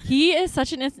 He is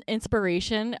such an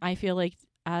inspiration, I feel like,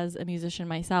 as a musician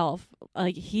myself.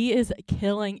 Like, he is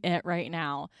killing it right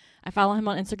now. I follow him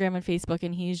on Instagram and Facebook,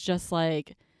 and he's just,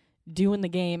 like, doing the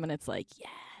game, and it's like, yes.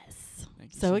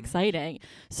 So exciting.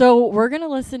 So we're going to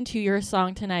listen to your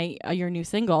song tonight, your new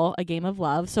single, A Game of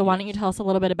Love. So why don't you tell us a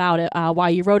little bit about it, why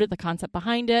you wrote it, the concept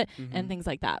behind it, and things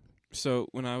like that. So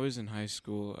when I was in high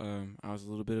school, I was a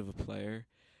little bit of a player,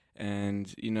 and,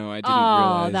 I didn't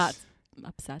realize... Oh, that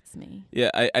upsets me. Yeah,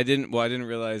 I didn't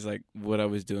realize, like, what I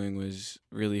was doing was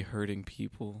really hurting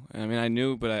people. I mean, I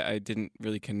knew, but I didn't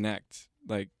really connect,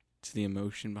 like, to the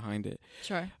emotion behind it.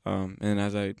 Sure. And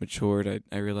as I matured,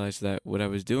 I realized that what I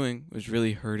was doing was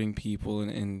really hurting people,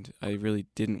 and I really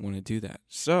didn't want to do that.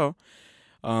 So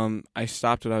I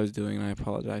stopped what I was doing, and I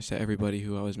apologized to everybody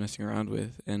who I was messing around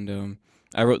with. And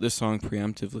I wrote this song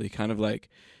preemptively, kind of like,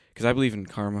 because I believe in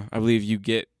karma. I believe you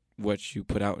get what you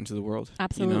put out into the world.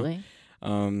 Absolutely.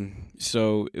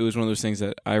 So it was one of those things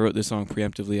that I wrote this song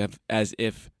preemptively as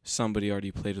if somebody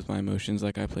already played with my emotions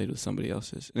like I played with somebody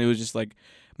else's. And it was just like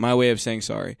my way of saying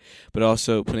sorry, but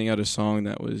also putting out a song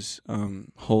that was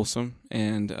wholesome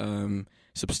and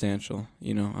substantial.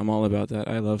 I'm all about that.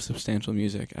 I love substantial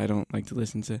music. I don't like to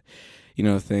listen to,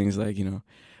 things like,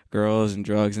 girls and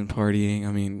drugs and partying.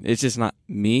 I mean, it's just not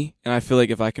me. And I feel like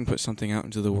if I can put something out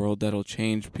into the world that'll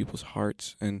change people's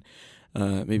hearts and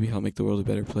maybe help make the world a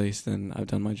better place, then I've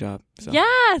done my job. So.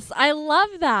 Yes, I love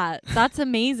that. That's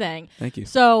amazing. Thank you.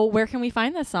 So where can we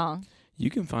find this song? You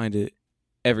can find it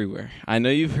everywhere. I know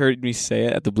you've heard me say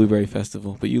it at the Blueberry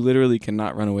Festival, but you literally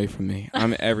cannot run away from me.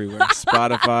 I'm everywhere.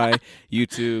 Spotify,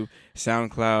 YouTube,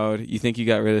 SoundCloud. You think you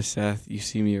got rid of Seth, you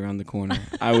see me around the corner.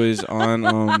 I was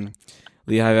on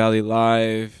Lehigh Valley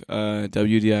Live,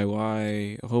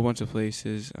 WDIY, a whole bunch of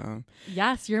places.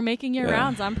 Yes, you're making your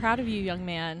rounds. I'm proud of you, young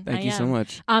man. Thank you so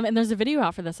much. And there's a video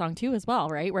out for the song too as well,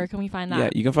 right? Where can we find that? Yeah,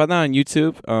 you can find that on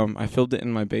YouTube. I filmed it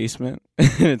in my basement.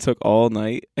 It took all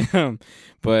night,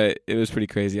 but it was pretty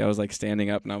crazy. I was like standing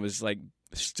up and I was like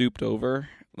stooped over.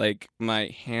 Like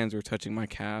my hands were touching my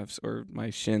calves or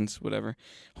my shins, whatever,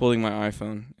 holding my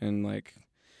iPhone and like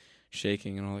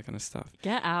shaking and all that kind of stuff.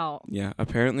 Get out. Yeah,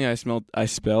 apparently I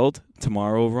spelled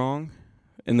tomorrow wrong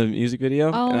in the music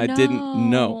video, and I didn't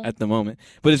know at the moment.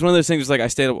 But it's one of those things, like I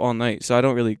stayed up all night, so I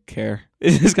don't really care.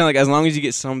 It's just kind of like, as long as you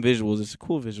get some visuals, it's a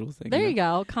cool visual thing. There you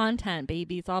go. Content,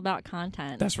 baby. It's all about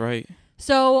content. That's right.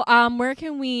 So where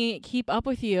can we keep up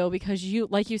with you? Because you,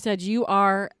 like you said, you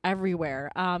are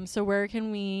everywhere. So where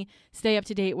can we stay up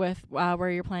to date with where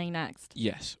you're playing next?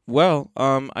 Yes. Well,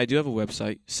 I do have a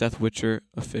website, Seth Witcher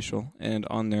Official, and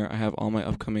on there I have all my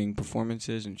upcoming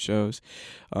performances and shows.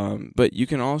 But you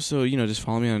can also, just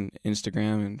follow me on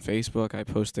Instagram and Facebook. I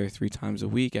post there 3 times a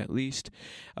week at least.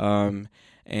 And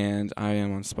I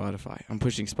am on Spotify. I'm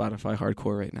pushing Spotify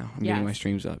hardcore right now. I'm getting my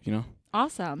streams up,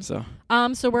 Awesome. So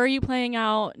where are you playing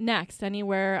out next?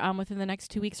 Anywhere within the next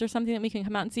 2 weeks or something that we can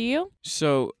come out and see you?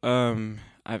 So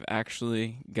I've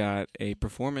actually got a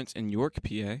performance in York,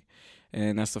 PA,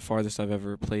 and that's the farthest I've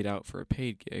ever played out for a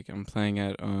paid gig. I'm playing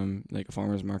at like a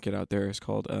farmer's market out there. It's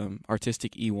called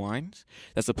Artistic E-Wines.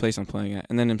 That's the place I'm playing at.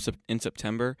 And then in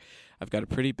September, I've got a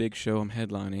pretty big show I'm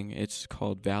headlining. It's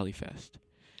called Valley Fest.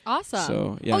 Awesome.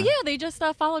 So, yeah. Oh, yeah, they just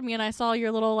followed me, and I saw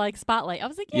your little, spotlight. I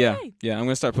was like, yay. Yeah, I'm going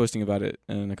to start posting about it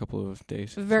in a couple of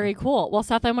days. Very cool. Well,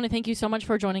 Seth, I want to thank you so much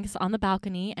for joining us on the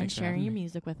balcony and sharing your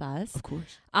music with us. Of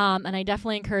course. And I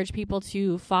definitely encourage people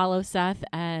to follow Seth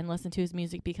and listen to his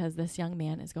music because this young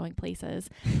man is going places.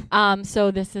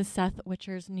 So this is Seth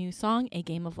Witcher's new song, A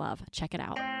Game of Love. Check it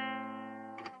out.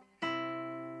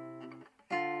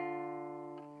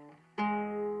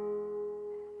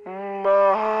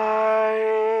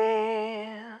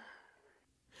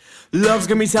 Love's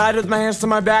got me tied with my hands to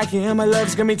my back, yeah. My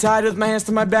love's got me tied with my hands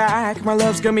to my back. My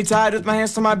love's got me tied with my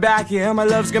hands to my back, yeah. My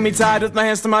love's got me tied with my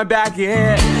hands to my back,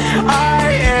 yeah.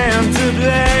 I am to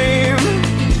blame.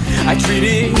 I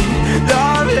treated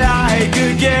love like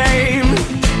a game.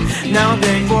 Now I'm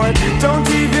paying for it, don't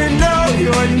even know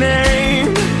your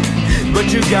name.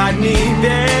 But you got me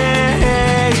begging.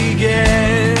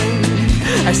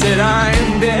 I I said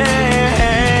I'm begging.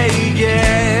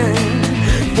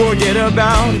 Forget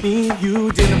about me, you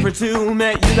dinner for two.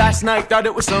 Met you last night, thought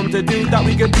it was something to do. Thought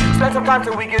we could spend some time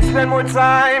so we could spend more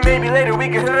time. Maybe later we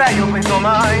could hit at your place or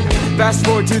mine. Fast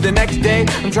forward to the next day,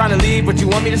 I'm trying to leave but you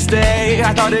want me to stay.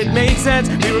 I thought it made sense,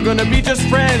 we were gonna be just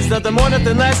friends. Nothing more,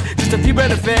 nothing less, just a few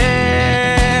benefits.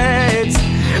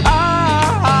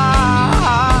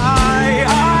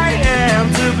 I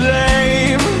am to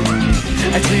blame.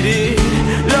 I treated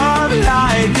love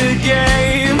like a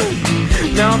game.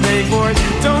 Now I'm paying for it,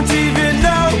 don't even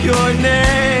know your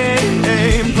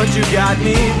name. But you got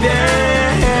me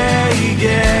begging.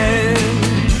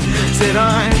 Said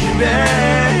I'm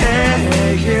begging.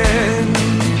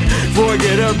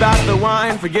 Forget about the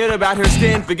wine, forget about her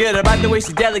skin, forget about the way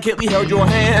she delicately held your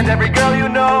hand. Every girl you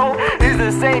know is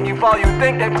the same. You fall, you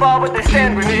think they fall, but they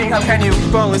stand for me. How can you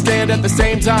fall and stand at the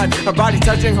same time? Our bodies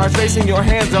touching, hearts racing, your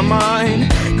hands are mine.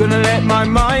 Gonna let my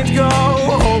mind go,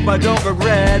 hope I don't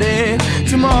regret it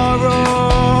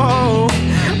tomorrow.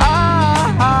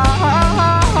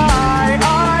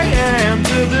 I am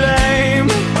to blame.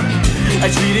 I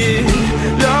treated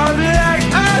love like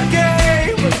a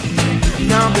game.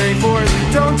 Now I'm paying for it,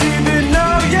 don't even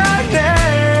know your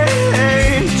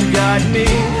name. You got me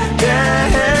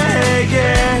begging.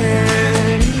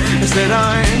 I said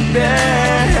I'm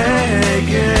begging.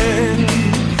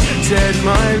 Said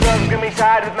my love's gonna be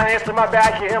tied with my hands to my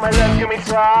back, yeah. My love's gonna be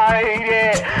tied,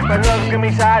 yeah. My love's gonna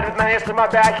be tied with my hands to my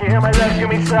back, yeah. My love's gonna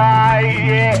be tied,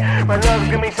 yeah. My love's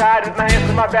gonna be tied with my hands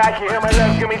to my back, yeah. My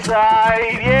love's gonna be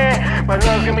tied, yeah. My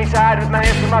love's gonna be tied with my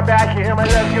hands to my back, yeah. My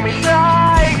love's gonna be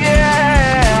tied, yeah.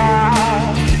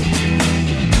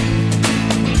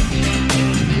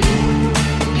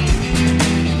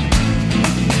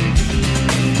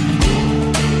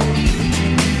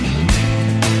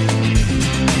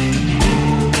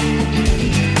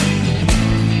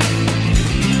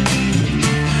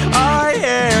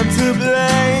 To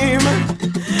blame.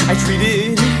 I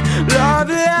treated love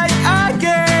like a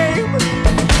game.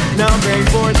 Now I'm paying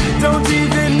for it, don't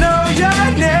even know your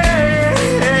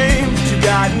name. You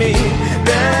got me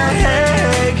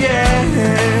begging.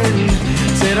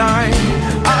 Said I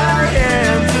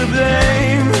am to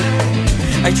blame.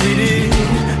 I treated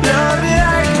love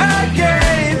like a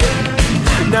game.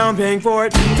 Now I'm paying for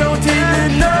it, don't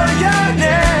even know your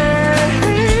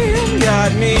name.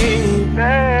 Got me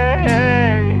begging.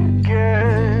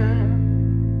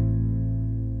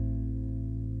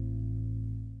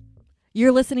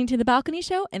 You're listening to The Balcony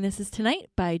Show, and this is Tonight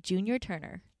by Junior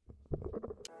Turner.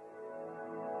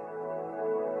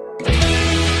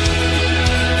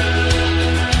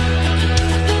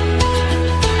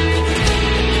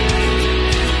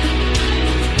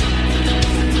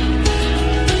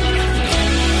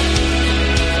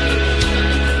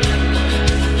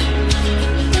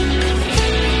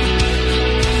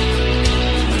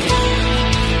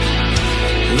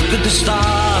 Look at the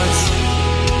stars.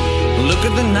 Look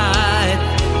at the night.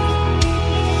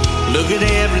 Look at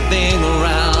everything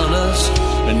around us.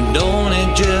 And don't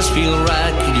it just feel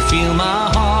right? Can you feel my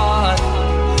heart?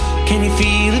 Can you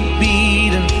feel it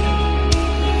beating?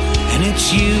 And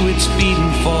it's you it's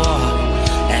beating for.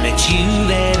 And it's you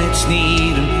that it's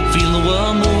needing. Feel the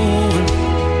world moving.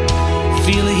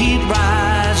 Feel the heat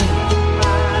rising.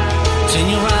 It's in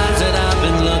your eyes that I've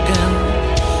been looking.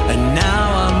 And now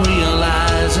I'm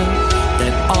realizing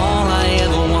that all I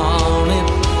ever wanted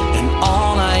and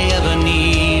all I ever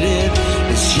needed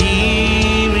is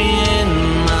here in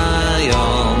my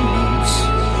arms.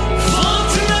 For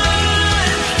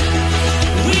tonight,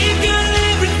 we've got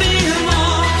everything and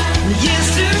more. Yes,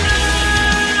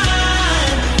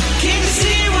 tonight, can you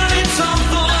see what it's all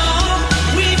for?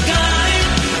 We've got it,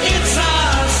 it's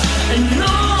ours, and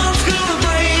no one's gonna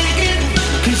break it,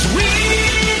 'cause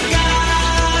we've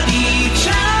got each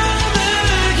other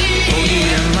here. Oh,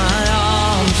 you're in my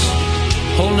arms,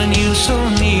 holding you so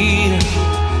near,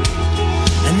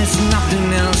 and there's nothing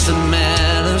else that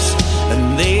matters,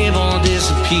 and they've all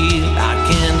disappeared. I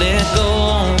can't let go,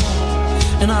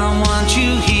 and I want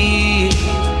you here.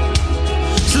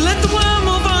 So let the world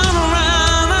move on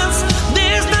around us.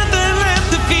 There's nothing left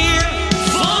to fear.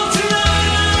 For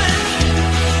tonight,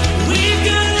 we've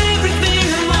got everything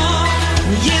and more.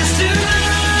 Yes,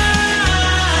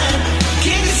 tonight,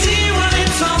 can you see what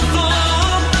it's all for?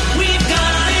 We've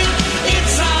got it,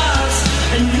 it's ours,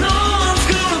 and no one's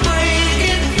gonna break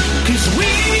it, 'cause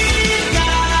we've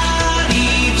got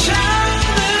each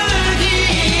other here.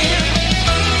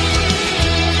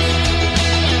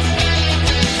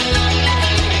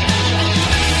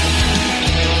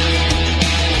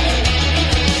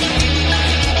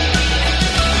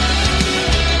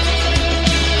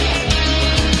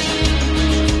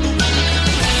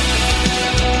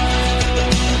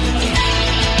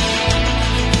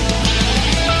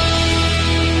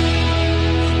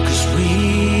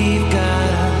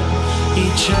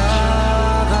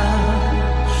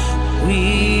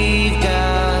 we've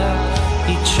got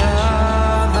each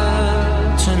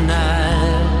other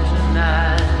tonight.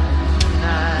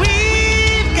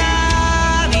 We've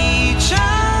got each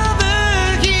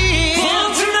other here. For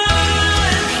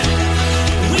tonight,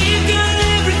 we've got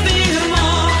everything and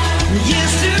more.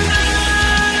 Yes,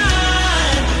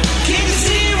 tonight, can you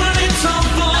see what it's all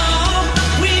for?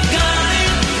 We've got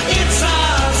it, it's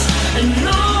ours, and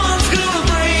no one's gonna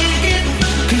break it,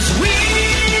 'cause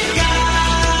we've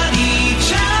got each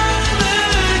other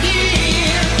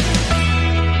here.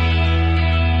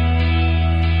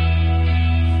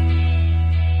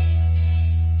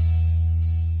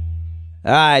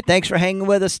 All right, thanks for hanging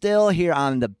with us still here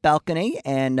on the balcony.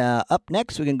 And up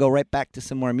next, we can go right back to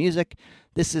some more music.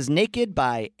 This is Naked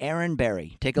by Aaron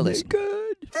Berry. Take a listen.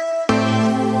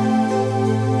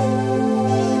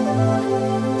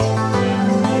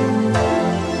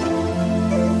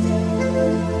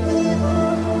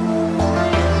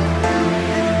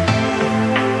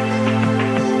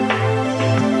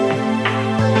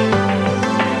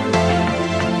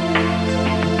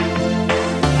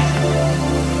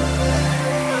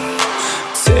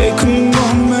 Take a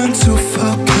moment to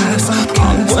focus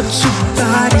on what your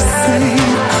body's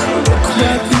saying. Look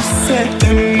what you set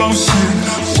in motion,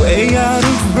 way out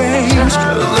of range.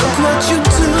 Look what you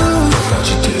do.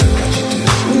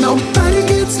 Nobody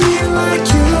gets me like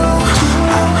you.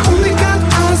 I only got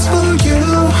eyes for you.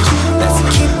 Let's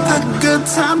keep the good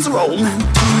times rolling.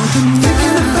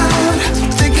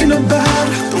 Thinking about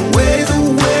the way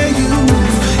you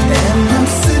move, and I'm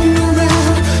sitting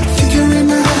around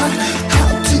figuring out how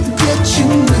to get you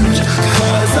moved.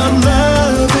 'Cause I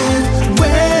love it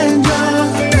when you're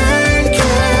naked.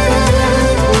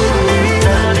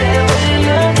 Love it when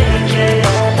you're naked.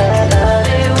 Love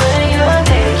it when you're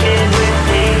naked with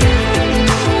me.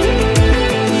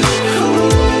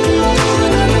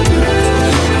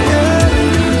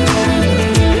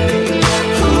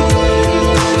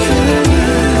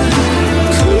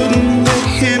 Couldn't let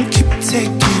him keep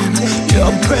taking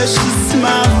your precious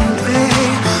smile away.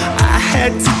 I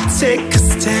had to take a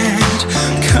stand,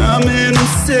 come in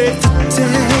and save the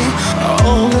day.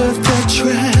 All of that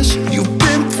trash you've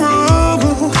been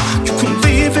through, you can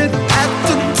leave it at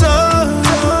the door.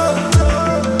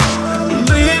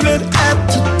 Leave it at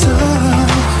the door.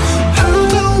 I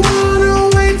don't wanna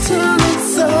wait till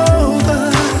it's over,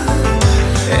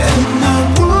 and I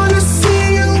wanna see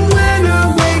you when I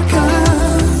wake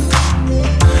up.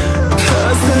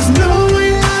 'Cause there's no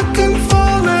way I can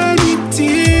fall any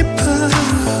deeper.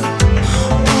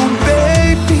 Oh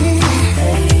baby,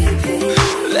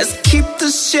 let's keep the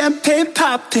champagne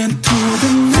popping through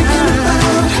the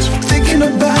night. Thinking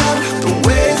about the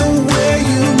way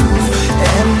you move,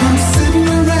 and I'm sitting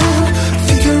around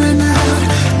figuring out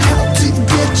how to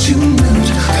get you moved.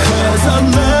 'Cause I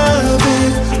love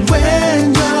it when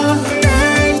you're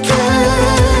naked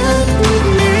with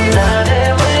me. Love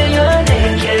it when you're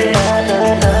naked.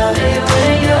 Love it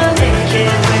when you're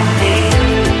naked with me.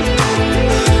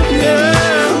 Yeah.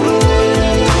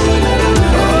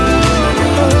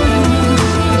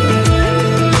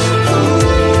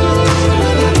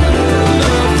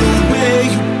 Love the way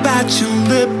you bite your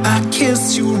lip, I kiss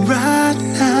you right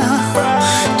now.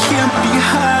 Can't be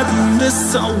hiding this,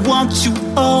 I want you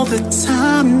all the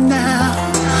time now.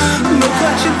 Look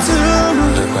what you do.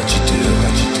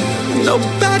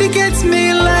 Nobody gets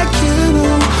me like you.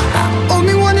 I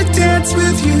only wanna dance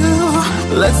with you.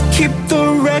 Let's keep the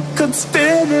record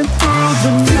spinning through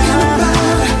the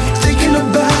night. Thinking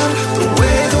about the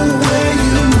way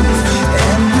you move,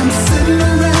 and I'm sitting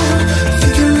around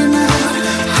figuring out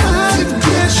how to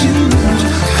get you moved.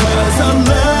 'Cause I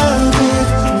love it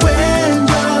when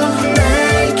you're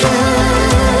naked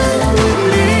with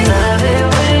me. Love it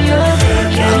when you're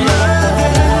naked. I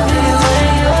love it when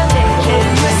you're naked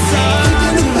with me.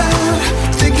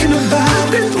 Thinking about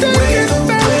the way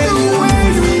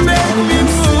you make me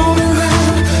move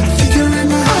around,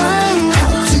 figuring out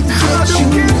how to get you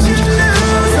moved.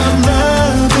 'Cause I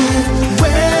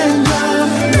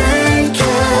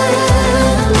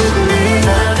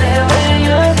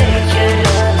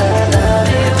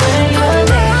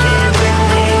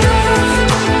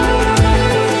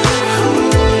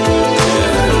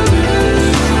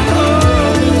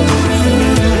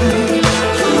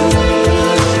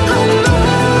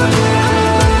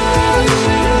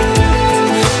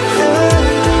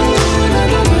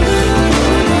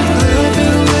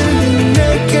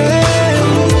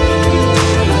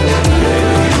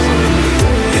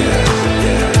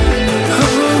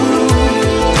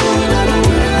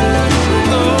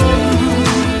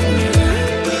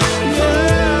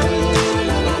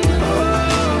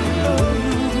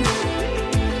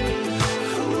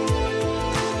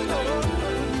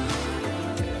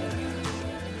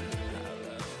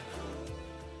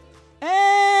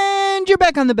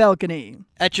back on the balcony.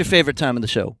 At your favorite time of the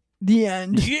show. The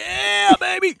end. Yeah,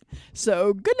 baby.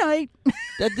 So, good night.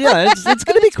 It's going to be That's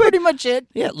quick. pretty much it.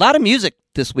 Yeah, a lot of music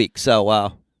this week.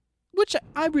 So, Which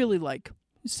I really like.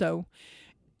 So,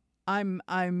 I'm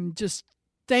just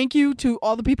thank you to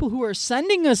all the people who are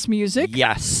sending us music.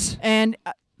 yes. And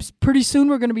pretty soon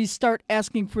we're going to start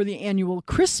asking for the annual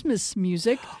Christmas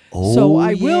music. Oh, so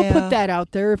I will yeah. put that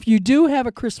out there. If you do have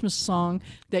a Christmas song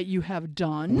that you have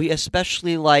done. We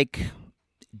especially like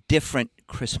different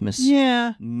Christmas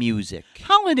music.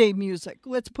 Holiday music.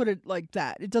 Let's put it like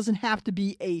that. It doesn't have to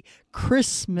be a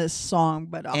Christmas song,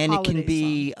 but a And holiday it can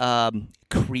be song.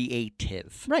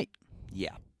 creative. Right.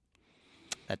 Yeah.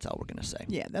 That's all we're going to say.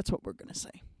 Yeah, that's what we're going to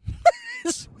say.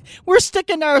 We're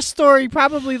sticking to our story,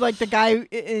 probably like the guy,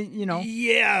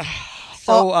 Yeah.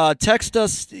 So text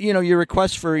us, your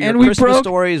requests for your And we Christmas broke-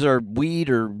 stories or weed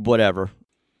or whatever.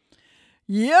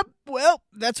 Yep. Well,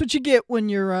 that's what you get when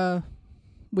you're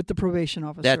with the probation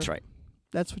officer. That's right.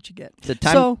 That's what you get.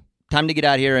 So time to get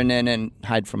out here and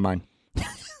hide from mine.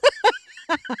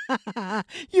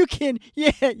 You can,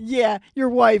 yeah, your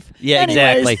wife. Yeah,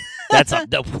 Anyways. exactly. That's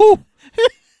whew.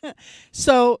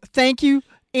 So thank you,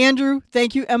 Andrew.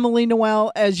 Thank you, Emily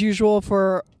Noel, as usual,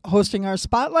 for hosting our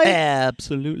spotlight.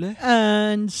 Absolutely.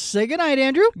 And say goodnight,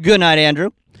 Andrew. Good night, Andrew.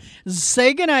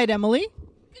 Say goodnight, Emily.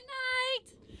 Good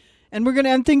night. And we're going to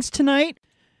end things tonight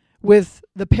with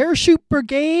the Parachute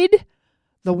Brigade,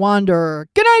 The Wanderer.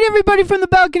 Good night, everybody, from the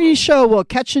Balcony Show. We'll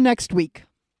catch you next week.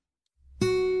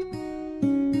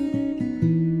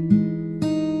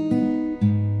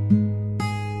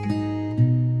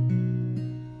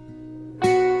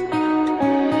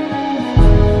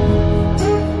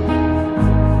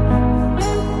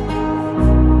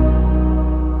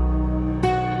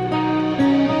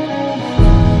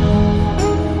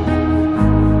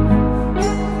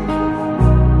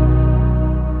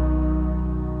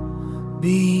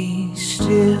 Be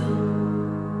still.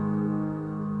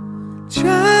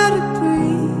 Try to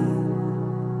breathe.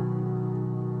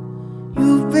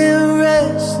 You've been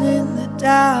wrestling the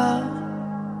doubt.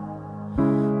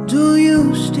 Do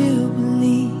you still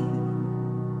believe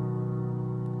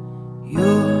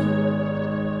you're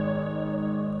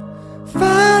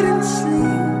fighting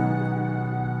sleep?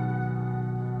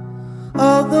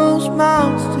 All those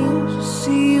monsters you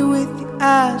see with your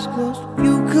eyes closed. If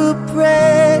you could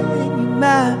pray, then you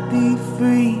might be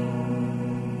free.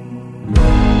 Go,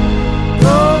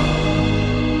 go,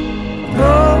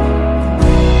 go,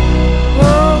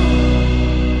 go,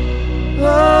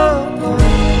 go, go,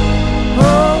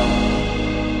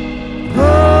 go.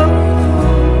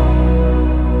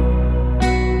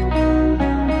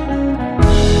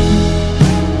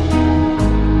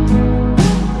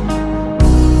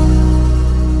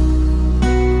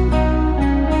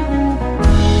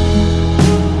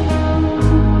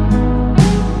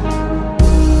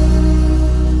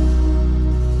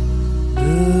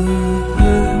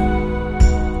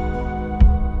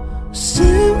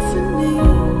 Symphony.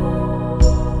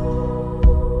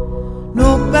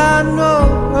 Nobody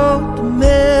wrote the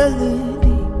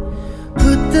melody.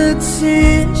 Put the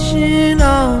tension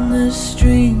on the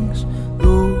strings.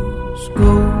 Those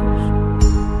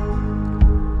ghosts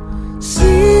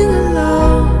sing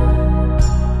along.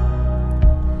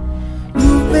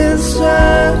 You've been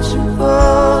searching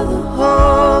for the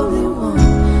Holy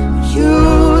One, but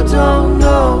you don't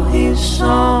know His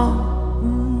song.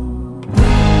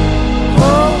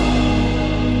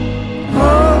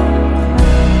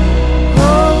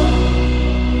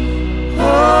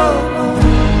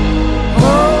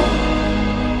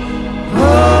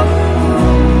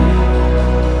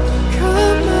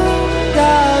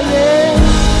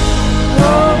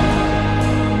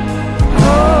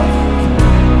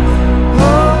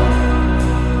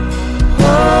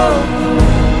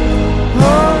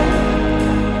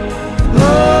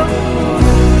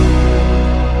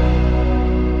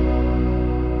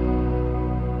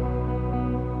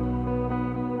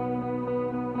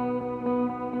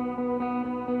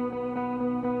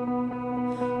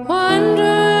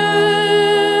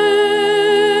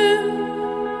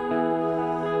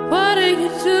 What are you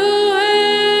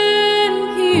doing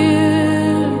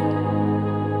here?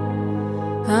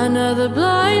 Another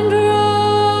blind road,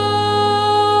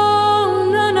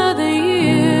 another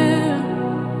year,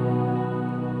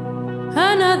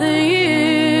 another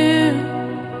year.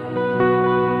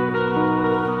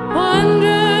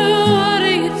 Wonder what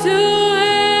are you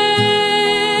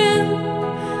doing?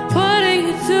 What are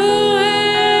you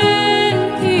doing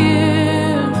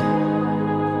here?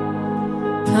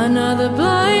 Another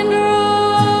blind road.